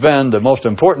this has been the most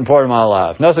important part of my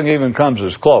life. Nothing even comes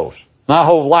as close. My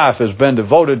whole life has been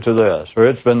devoted to this, or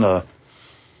it's been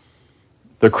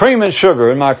the cream and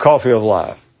sugar in my coffee of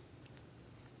life.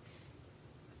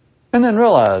 And then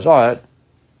realize, all right,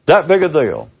 that big a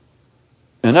deal.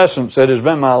 In essence, it has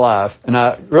been my life, and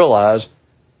I realize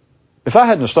if I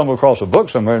hadn't stumbled across a book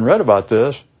somewhere and read about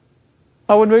this,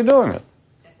 I wouldn't be doing it.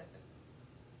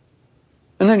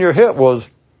 And then you're hit with,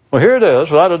 well, here it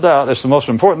is, without a doubt, it's the most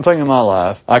important thing in my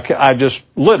life. I just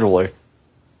literally,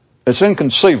 it's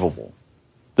inconceivable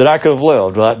that I could have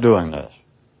lived without doing this.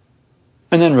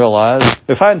 And then realize,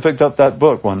 if I hadn't picked up that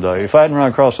book one day, if I hadn't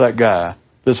run across that guy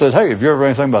that says, hey, have you ever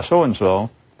read anything by so-and-so?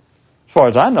 As far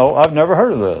as I know, I've never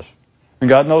heard of this. And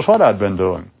God knows what I'd been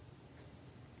doing.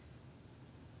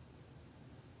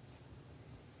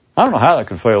 I don't know how that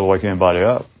could fail to wake anybody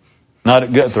up.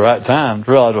 Not get at the right time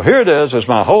to realize, well, here it is. It's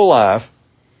my whole life.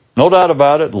 No doubt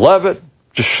about it. Love it.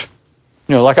 Just,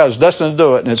 like I was destined to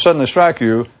do it, and it suddenly struck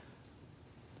you.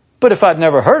 But if I'd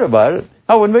never heard about it,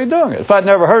 I wouldn't be doing it. If I'd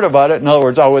never heard about it, in other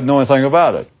words, I wouldn't know anything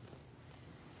about it.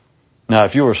 Now,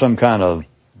 if you were some kind of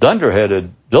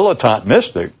dunderheaded, dilettante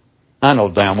mystic, I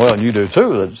know damn well, and you do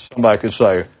too, that somebody could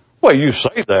say, well, you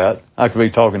say that. I could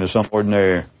be talking to some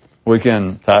ordinary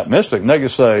weekend type mystic, and they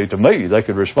could say to me, they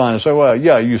could respond and say, well,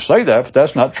 yeah, you say that, but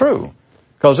that's not true.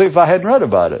 Because if I hadn't read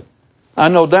about it, I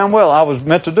know damn well I was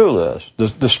meant to do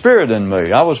this. The spirit in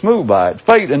me, I was moved by it.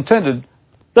 Fate intended,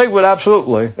 they would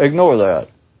absolutely ignore that.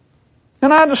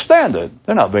 And I understand it.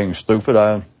 They're not being stupid.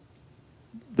 I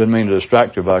didn't mean to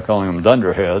distract you by calling them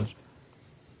dunderheads.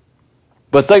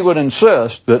 But they would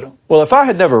insist that, well, if I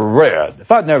had never read, if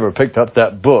I'd never picked up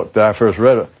that book that I first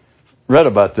read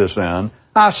about this in,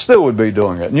 I still would be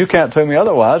doing it. And you can't tell me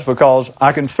otherwise because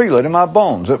I can feel it in my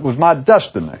bones. It was my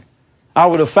destiny. I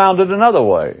would have found it another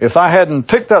way. If I hadn't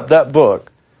picked up that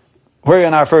book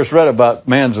wherein I first read about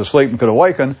man's asleep and could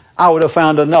awaken, I would have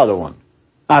found another one.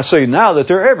 I see now that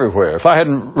they're everywhere. If I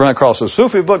hadn't run across a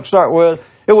Sufi book to start with,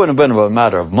 it wouldn't have been a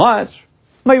matter of months.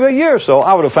 Maybe a year or so,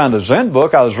 I would have found a Zen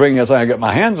book. I was reading it I could get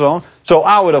my hands on. So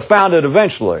I would have found it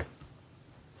eventually.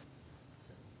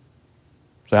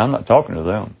 See, I'm not talking to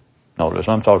them. Notice,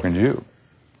 I'm talking to you.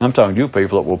 I'm talking to you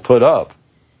people that will put up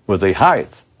with the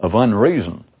height of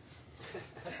unreason.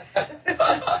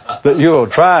 That you will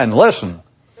try and listen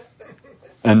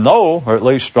and know, or at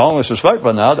least strongly suspect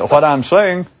by now, that what I'm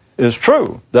saying is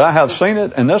true. That I have seen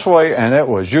it in this way and it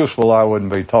was useful, I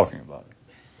wouldn't be talking about it.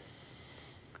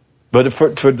 But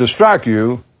to strike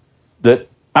you that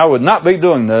I would not be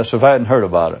doing this if I hadn't heard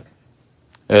about it.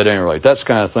 At any rate, that's the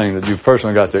kind of thing that you've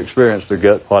personally got to experience to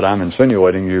get what I'm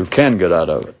insinuating you can get out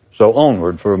of it. So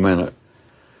onward for a minute.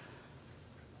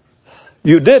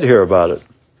 You did hear about it,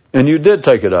 and you did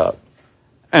take it up.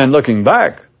 And looking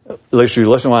back, at least you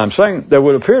listen to what I'm saying, there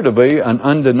would appear to be an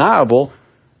undeniable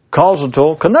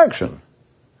causal connection.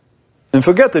 And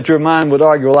forget that your mind would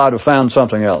argue, well, I'd have found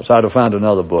something else. I'd have found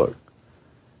another book.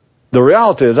 The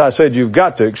reality is, I said, you've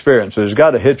got to experience it. It's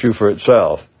got to hit you for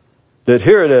itself. That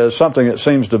here it is, something that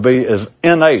seems to be as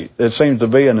innate. It seems to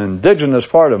be an indigenous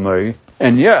part of me.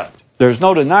 And yet, there's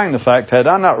no denying the fact, had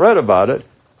I not read about it,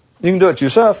 you can do it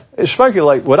yourself.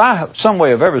 Speculate, would I have some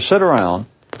way of ever sit around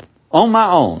on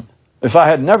my own if I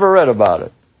had never read about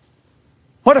it?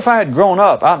 What if I had grown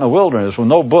up out in the wilderness with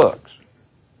no books?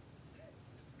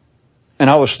 And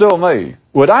I was still me.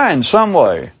 Would I in some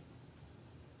way,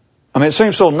 I mean, it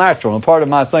seems so natural and part of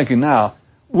my thinking now,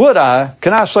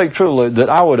 can I say truly that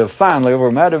I would have finally, over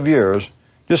a matter of years,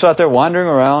 just out there wandering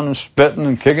around and spitting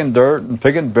and kicking dirt and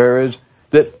picking berries,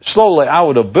 that slowly I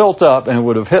would have built up and it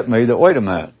would have hit me that, wait a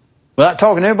minute, without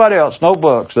talking to anybody else, no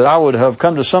books, that I would have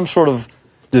come to some sort of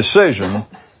decision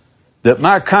that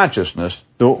my consciousness,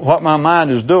 what my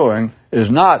mind is doing, is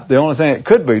not the only thing it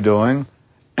could be doing,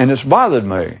 and it's bothered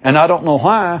me. And I don't know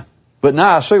why, but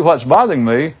now I see what's bothering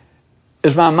me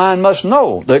is my mind must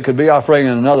know that it could be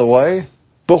operating in another way.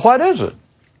 But what is it?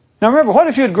 Now remember, what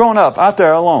if you had grown up out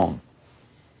there alone?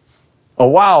 A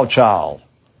wild child.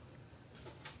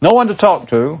 No one to talk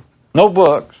to, no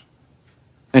books,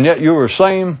 and yet you're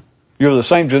the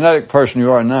same genetic person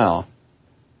you are now.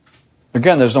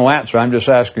 Again, there's no answer. I'm just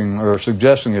asking or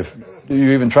suggesting if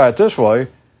you even try it this way,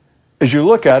 as you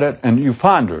look at it and you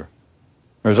ponder,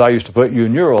 or as I used to put, you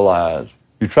neuralize.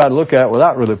 You try to look at it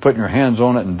without really putting your hands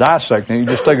on it and dissecting it. You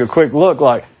just take a quick look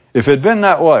like, if it had been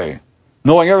that way,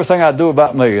 knowing everything I do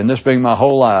about me and this being my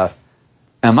whole life,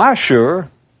 am I sure?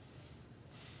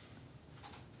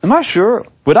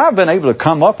 Would I have been able to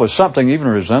come up with something even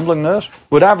resembling this?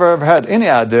 Would I have ever had any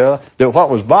idea that what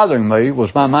was bothering me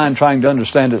was my mind trying to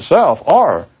understand itself?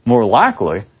 Or, more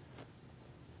likely,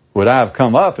 would I have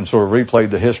come up and sort of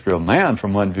replayed the history of man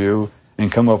from one view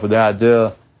and come up with the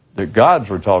idea that gods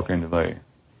were talking to me,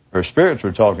 or spirits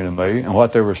were talking to me, and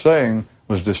what they were saying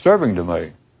was disturbing to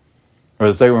me?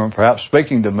 Or that they were perhaps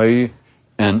speaking to me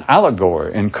in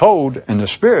allegory, in code, and the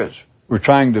spirits were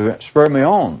trying to spur me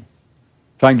on,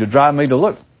 trying to drive me to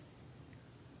look.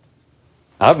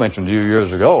 I've mentioned to you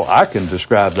years ago, I can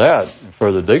describe that in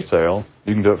further detail.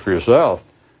 You can do it for yourself.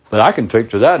 But I can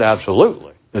picture that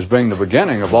absolutely as being the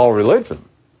beginning of all religion.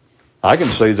 I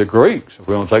can see the Greeks, if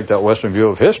we want to take that Western view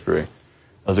of history,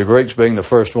 of the Greeks being the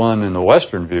first one in the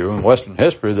Western view, in Western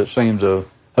history, that seemed to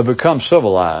have become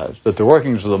civilized, that the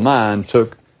workings of the mind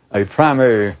took a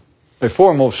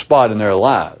foremost spot in their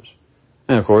lives.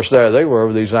 And of course, there they were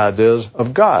with these ideas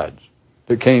of gods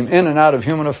that came in and out of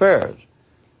human affairs.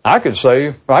 I could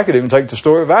even take the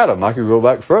story of Adam. I could go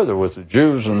back further with the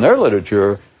Jews and their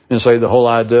literature and say the whole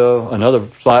idea, another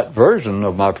slight version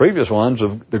of my previous ones,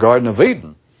 of the Garden of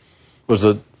Eden, was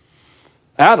that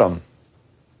Adam,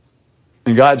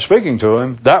 and God speaking to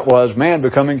him, that was man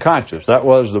becoming conscious. That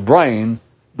was the brain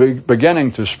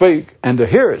beginning to speak and to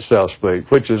hear itself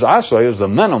speak, which is, I say, is the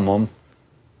minimum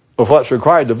of what's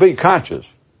required to be conscious,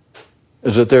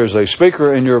 is that there's a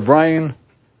speaker in your brain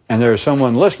and there's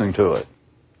someone listening to it.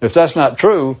 If that's not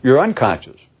true, you're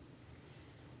unconscious.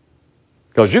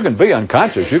 Because you can be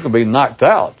unconscious, you can be knocked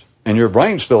out, and your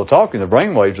brain's still talking, the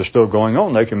brain waves are still going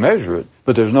on, they can measure it,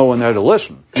 but there's no one there to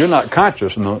listen. You're not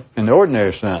conscious in the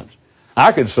ordinary sense.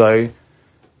 I could say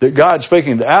that God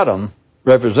speaking to Adam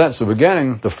represents the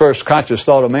beginning, the first conscious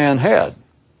thought a man had.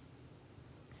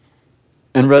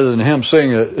 And rather than him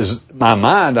seeing it as my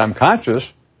mind, I'm conscious,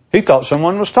 he thought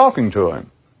someone was talking to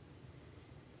him.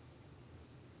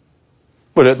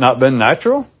 Would it not have been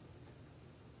natural?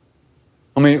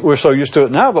 I mean, we're so used to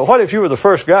it now, but what if you were the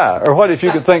first guy? Or what if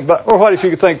you could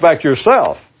think back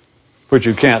yourself? Which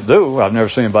you can't do. I've never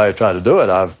seen anybody try to do it.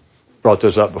 I've brought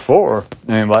this up before.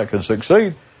 Anybody can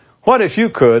succeed. What if you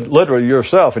could, literally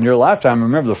yourself in your lifetime,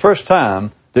 remember the first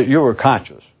time that you were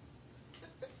conscious?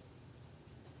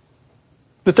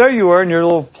 But there you were in your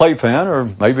little playpen, or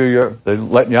maybe they're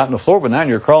letting you out on the floor, but now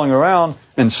you're crawling around,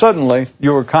 and suddenly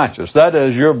you were conscious. That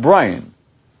is, your brain.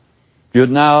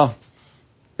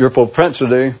 Your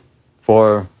propensity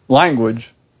for language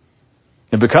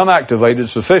had become activated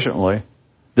sufficiently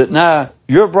that now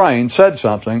your brain said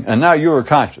something, and now you were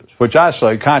conscious, which I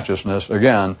say consciousness,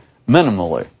 again,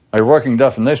 minimally. A working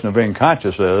definition of being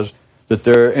conscious is that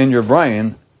there in your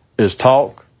brain is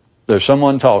talk, There's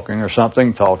someone talking or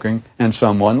something talking and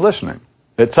someone listening.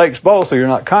 It takes both or you're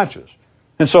not conscious.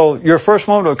 And so your first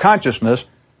moment of consciousness,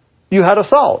 you had a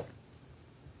thought.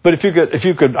 But if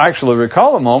you could actually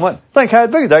recall a moment, think how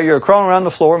it'd be there. You're crawling around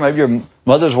the floor. Maybe your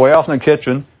mother's way off in the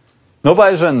kitchen.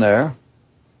 Nobody's in there.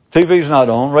 TV's not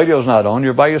on. Radio's not on.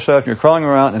 You're by yourself. You're crawling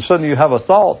around, and suddenly you have a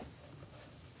thought.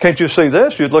 Can't you see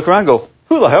this? You'd look around and go,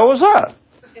 who the hell was that?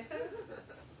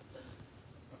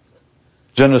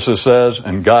 Genesis says,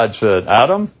 and God said,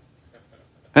 Adam.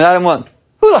 And Adam went,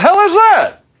 who the hell is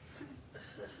that?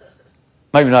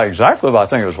 Maybe not exactly, but I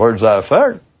think it was words to that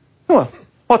effect. He went,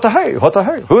 what the hey? What the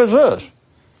hey? Who is this?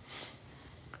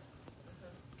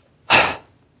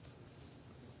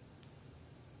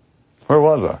 Where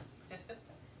was I?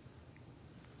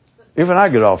 Even I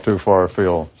get off too far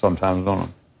afield sometimes, don't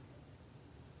I?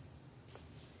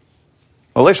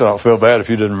 Well, at least I don't feel bad if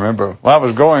you didn't remember. Well, I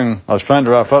was trying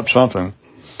to wrap up something.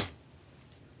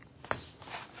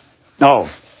 Oh.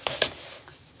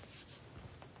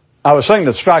 I was saying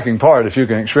the striking part, if you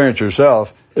can experience yourself,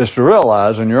 is to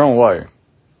realize in your own way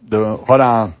what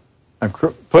I'm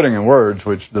putting in words,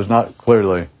 which does not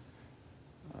clearly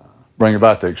bring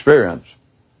about the experience.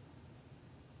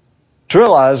 To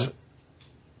realize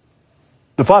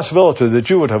the possibility that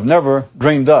you would have never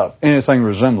dreamed up anything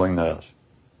resembling this.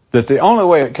 That the only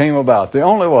way it came about, the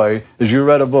only way is you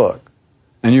read a book.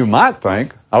 And you might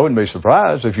think, I wouldn't be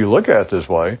surprised if you look at it this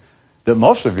way, that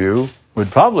most of you would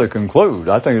probably conclude,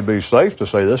 I think it'd be safe to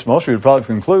say this, most of you would probably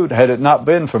conclude, had it not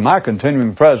been for my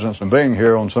continuing presence and being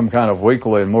here on some kind of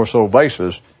weekly and more so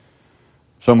basis,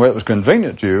 somewhere that was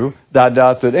convenient to you, I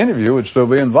doubt that any of you would still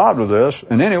be involved with this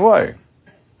in any way.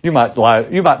 You might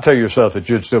tell yourself that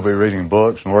you'd still be reading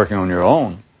books and working on your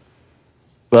own.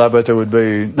 But I bet there would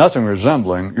be nothing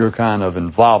resembling your kind of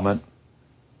involvement,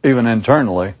 even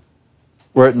internally,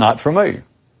 were it not for me.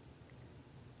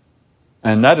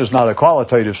 And that is not a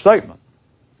qualitative statement.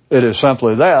 It is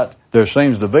simply that there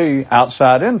seems to be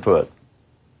outside input.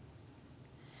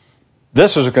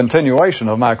 This is a continuation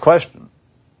of my question,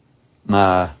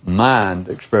 my mind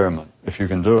experiment, if you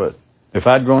can do it. If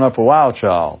I'd grown up a wild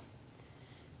child,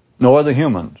 no other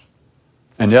humans,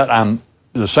 and yet I'm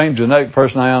the same genetic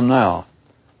person I am now,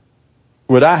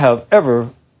 would I have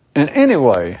ever, in any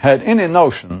way, had any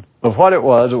notion of what it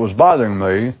was that was bothering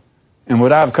me, and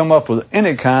would I have come up with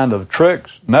any kind of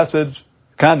tricks, methods,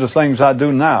 kinds of things I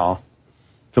do now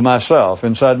to myself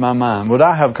inside my mind? Would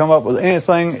I have come up with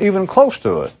anything even close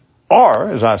to it?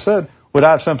 Or, as I said, would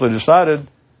I have simply decided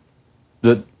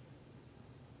that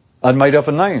I'd made up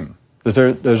a name,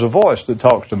 that there's a voice that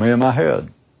talks to me in my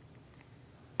head?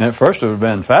 And at first it would have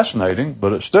been fascinating,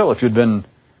 but it's still, if you'd been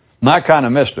my kind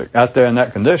of mystic out there in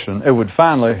that condition, it would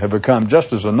finally have become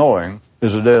just as annoying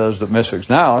as it is that mystics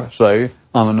now say,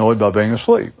 I'm annoyed by being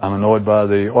asleep. I'm annoyed by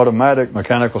the automatic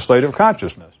mechanical state of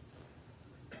consciousness.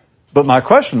 But my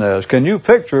question is, can you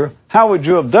picture how would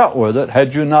you have dealt with it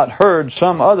had you not heard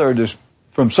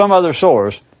from some other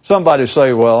source, somebody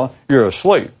say, well, you're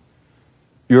asleep.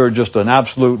 You're just an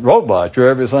absolute robot.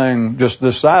 You're everything just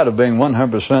this side of being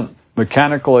 100%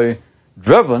 mechanically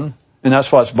driven. And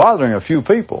that's what's bothering a few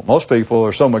people. Most people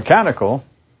are so mechanical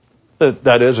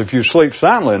that is, if you sleep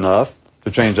soundly enough,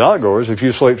 to change allegories, if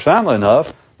you sleep soundly enough,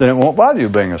 then it won't bother you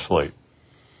being asleep.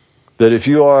 That if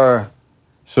you are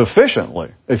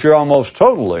sufficiently, if you're almost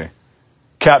totally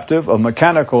captive of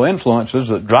mechanical influences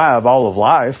that drive all of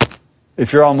life,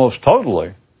 if you're almost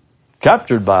totally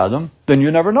captured by them, then you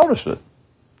never notice it.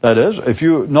 That is, if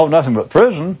you know nothing but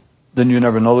prison, then you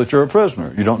never know that you're a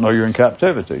prisoner. You don't know you're in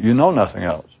captivity. You know nothing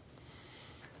else.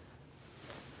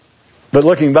 But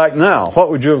looking back now,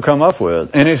 what would you have come up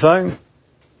with? Anything?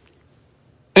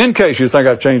 In case you think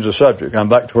I've changed the subject, I'm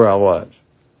back to where I was.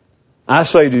 I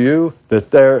say to you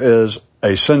that there is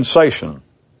a sensation,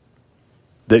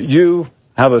 that you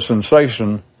have a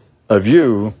sensation of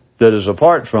you that is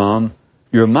apart from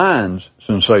your mind's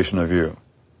sensation of you.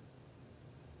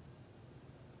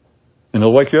 And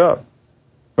it'll wake you up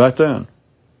right then.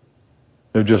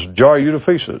 It'll just jar you to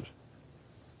pieces.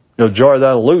 It'll jar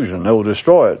that illusion. It will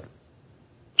destroy it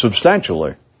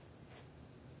substantially.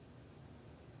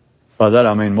 By that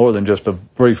I mean more than just a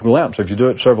brief glimpse. If you do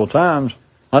it several times,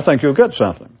 I think you'll get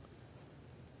something.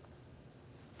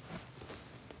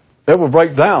 It will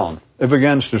break down. It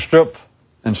begins to strip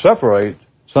and separate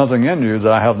something in you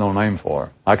that I have no name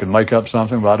for. I could make up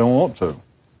something, but I don't want to.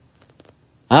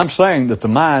 I'm saying that the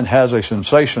mind has a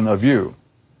sensation of you,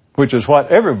 which is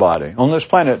what everybody on this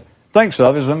planet thinks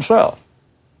of as themselves,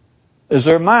 is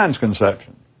their mind's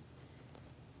conception.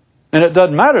 And it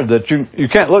doesn't matter that you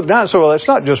can't look down and say, well, it's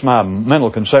not just my mental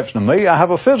conception of me. I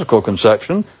have a physical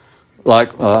conception,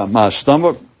 like my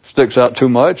stomach sticks out too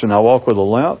much and I walk with a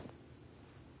limp.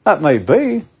 That may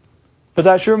be, but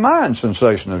that's your mind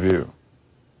sensation of you.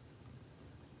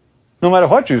 No matter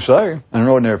what you say, and an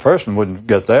ordinary person wouldn't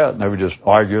get that, and they would just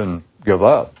argue and give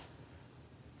up.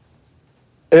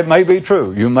 It may be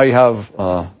true. You may have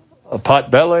a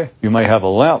pot belly, you may have a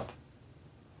limp,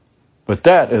 but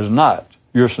that is not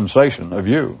your sensation of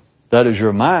you. That is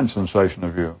your mind sensation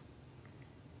of you.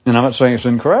 And I'm not saying it's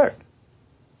incorrect,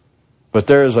 but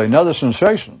there is another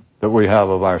sensation that we have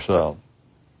of ourselves.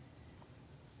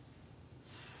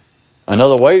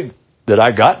 Another way that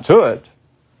I got to it,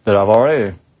 that I've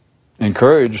already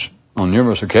encouraged on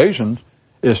numerous occasions,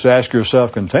 is to ask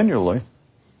yourself continually.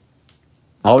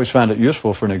 I always find it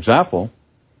useful for an example.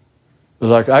 It's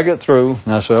like I get through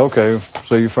and I say, okay,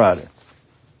 see you Friday.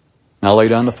 And I lay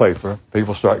down the paper.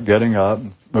 People start getting up,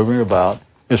 moving about.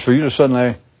 It's for you to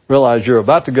suddenly realize you're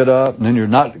about to get up, and then you're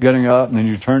not getting up, and then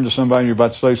you turn to somebody and you're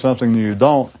about to say something and you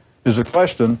don't, is the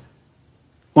question,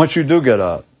 once you do get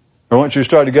up, or once you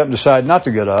start to get up and decide not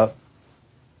to get up,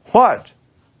 what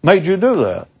made you do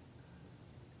that?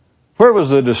 Where was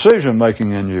the decision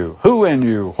making in you? Who in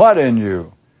you? What in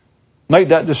you made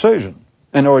that decision?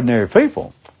 And ordinary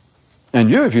people. And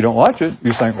you, if you don't watch it,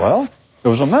 you think, well, it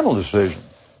was a mental decision.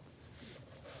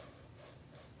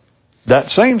 That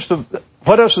seems to...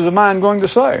 What else is the mind going to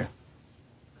say?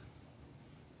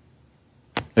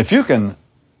 If you can...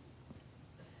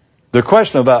 The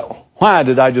question about, why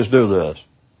did I just do this?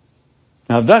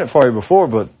 Now, I've done it for you before,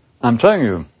 but I'm telling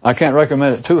you, I can't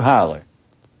recommend it too highly.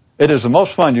 It is the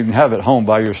most fun you can have at home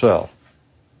by yourself.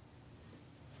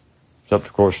 Except,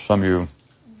 of course, some of you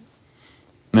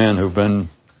men who've been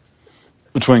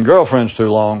between girlfriends too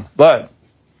long. But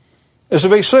it's to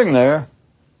be sitting there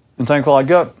and think, well,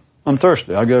 I'm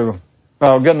thirsty. I'll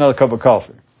get another cup of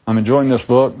coffee. I'm enjoying this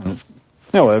book. And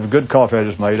it's, a good coffee I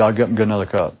just made, I'll get another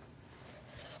cup.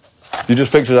 You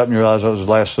just picked it up and you realize that was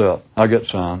the last sip. I'll get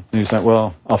some. And you think,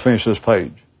 well, I'll finish this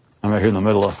page. I'm right here in the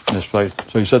middle of this page.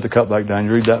 So you set the cup back down,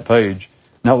 you read that page.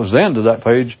 And that was the end of that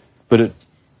page, but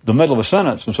the middle of a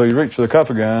sentence. And so you reach for the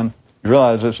cup again, you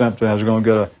realize it's empty. I was going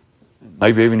to get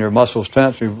maybe even your muscles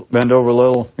tense. You bend over a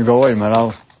little. You go, wait a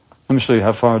minute, let me see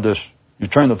how far this. You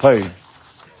turn the page.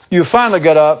 You finally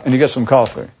get up and you get some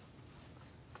coffee.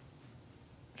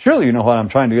 Surely you know what I'm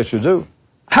trying to get you to do.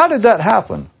 How did that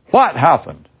happen? What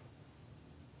happened?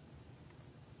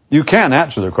 You can't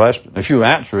answer the question. If you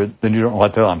answer it, then you don't know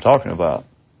what the hell I'm talking about.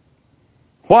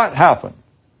 What happened?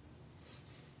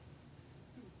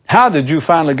 How did you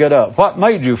finally get up? What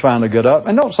made you finally get up?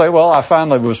 And don't say, well, I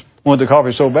finally wanted the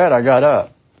coffee so bad I got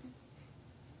up.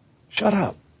 Shut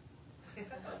up.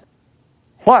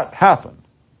 What happened?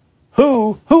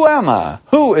 Who am I?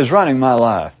 Who is running my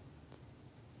life?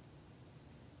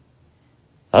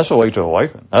 That's the way to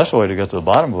awaken. That's the way to get to the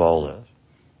bottom of all this.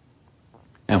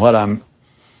 And what I'm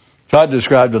tried to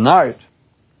describe tonight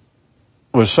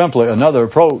was simply another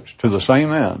approach to the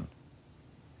same end.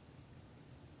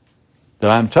 That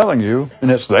I'm telling you,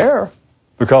 and it's there,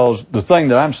 because the thing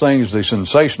that I'm saying is the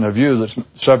sensation of you that's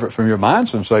separate from your mind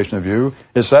sensation of you.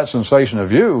 It's that sensation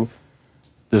of you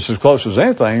that's as close as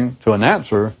anything to an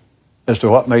answer as to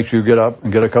what makes you get up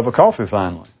and get a cup of coffee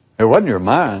finally. It wasn't your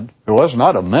mind. It was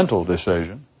not a mental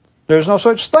decision. There's no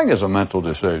such thing as a mental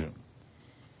decision.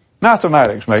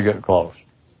 Mathematics may get close,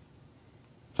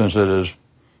 since it is,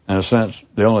 in a sense,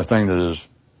 the only thing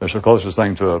that's the closest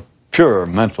thing to a pure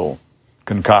mental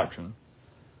concoction.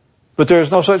 But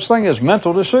there's no such thing as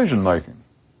mental decision making.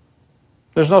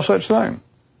 There's no such thing.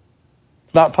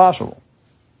 It's not possible.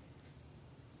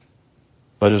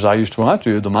 But as I used to point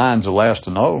to you, the mind's the last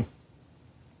to know.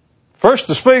 First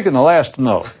to speak and the last to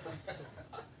know.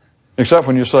 Except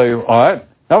when you say, all right,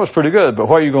 that was pretty good, but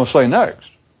what are you going to say next?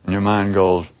 And your mind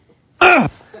goes,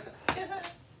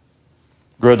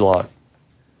 gridlock.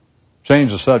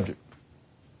 Change the subject.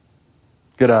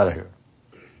 Get out of here.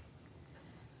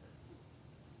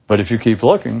 But if you keep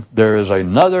looking, there is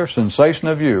another sensation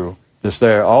of you that's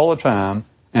there all the time,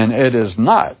 and it is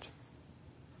not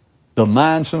the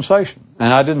mind sensation.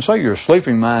 And I didn't say your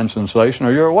sleeping mind sensation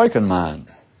or your awakened mind.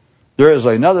 There is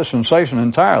another sensation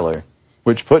entirely,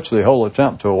 which puts the whole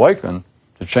attempt to awaken,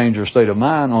 to change your state of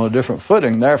mind on a different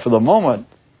footing there for the moment.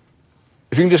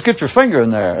 If you can just get your finger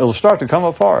in there, it'll start to come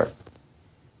apart.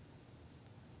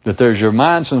 That there's your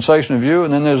mind sensation of you,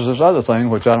 and then there's this other thing,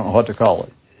 which I don't know what to call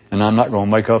it. And I'm not going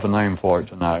to make up a name for it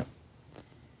tonight.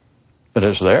 But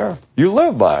it's there. You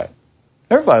live by it.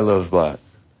 Everybody lives by it.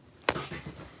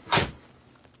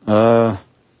 Well,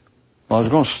 I was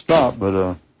going to stop,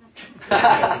 but...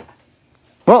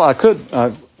 well, I could...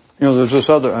 there's this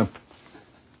other...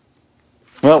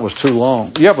 well, it was too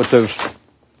long. Yeah, but there's...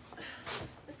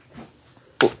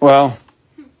 Well,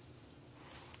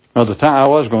 the time I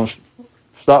was going to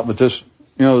stop, but this,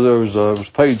 there was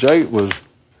page 8 was,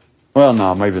 well,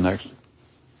 no, maybe next.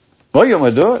 Well, you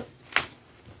want me to do it?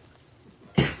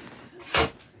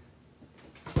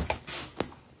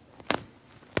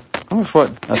 That's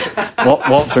what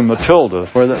Waltzing Matilda,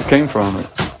 where that came from.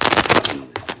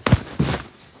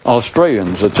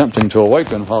 Australians attempting to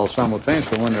awaken while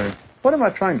simultaneously wondering, what am I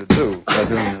trying to do by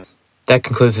doing that? That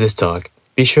concludes this talk.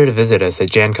 Be sure to visit us at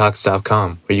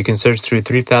jancox.com, where you can search through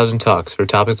 3,000 talks for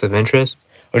topics of interest,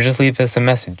 or just leave us a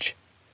message.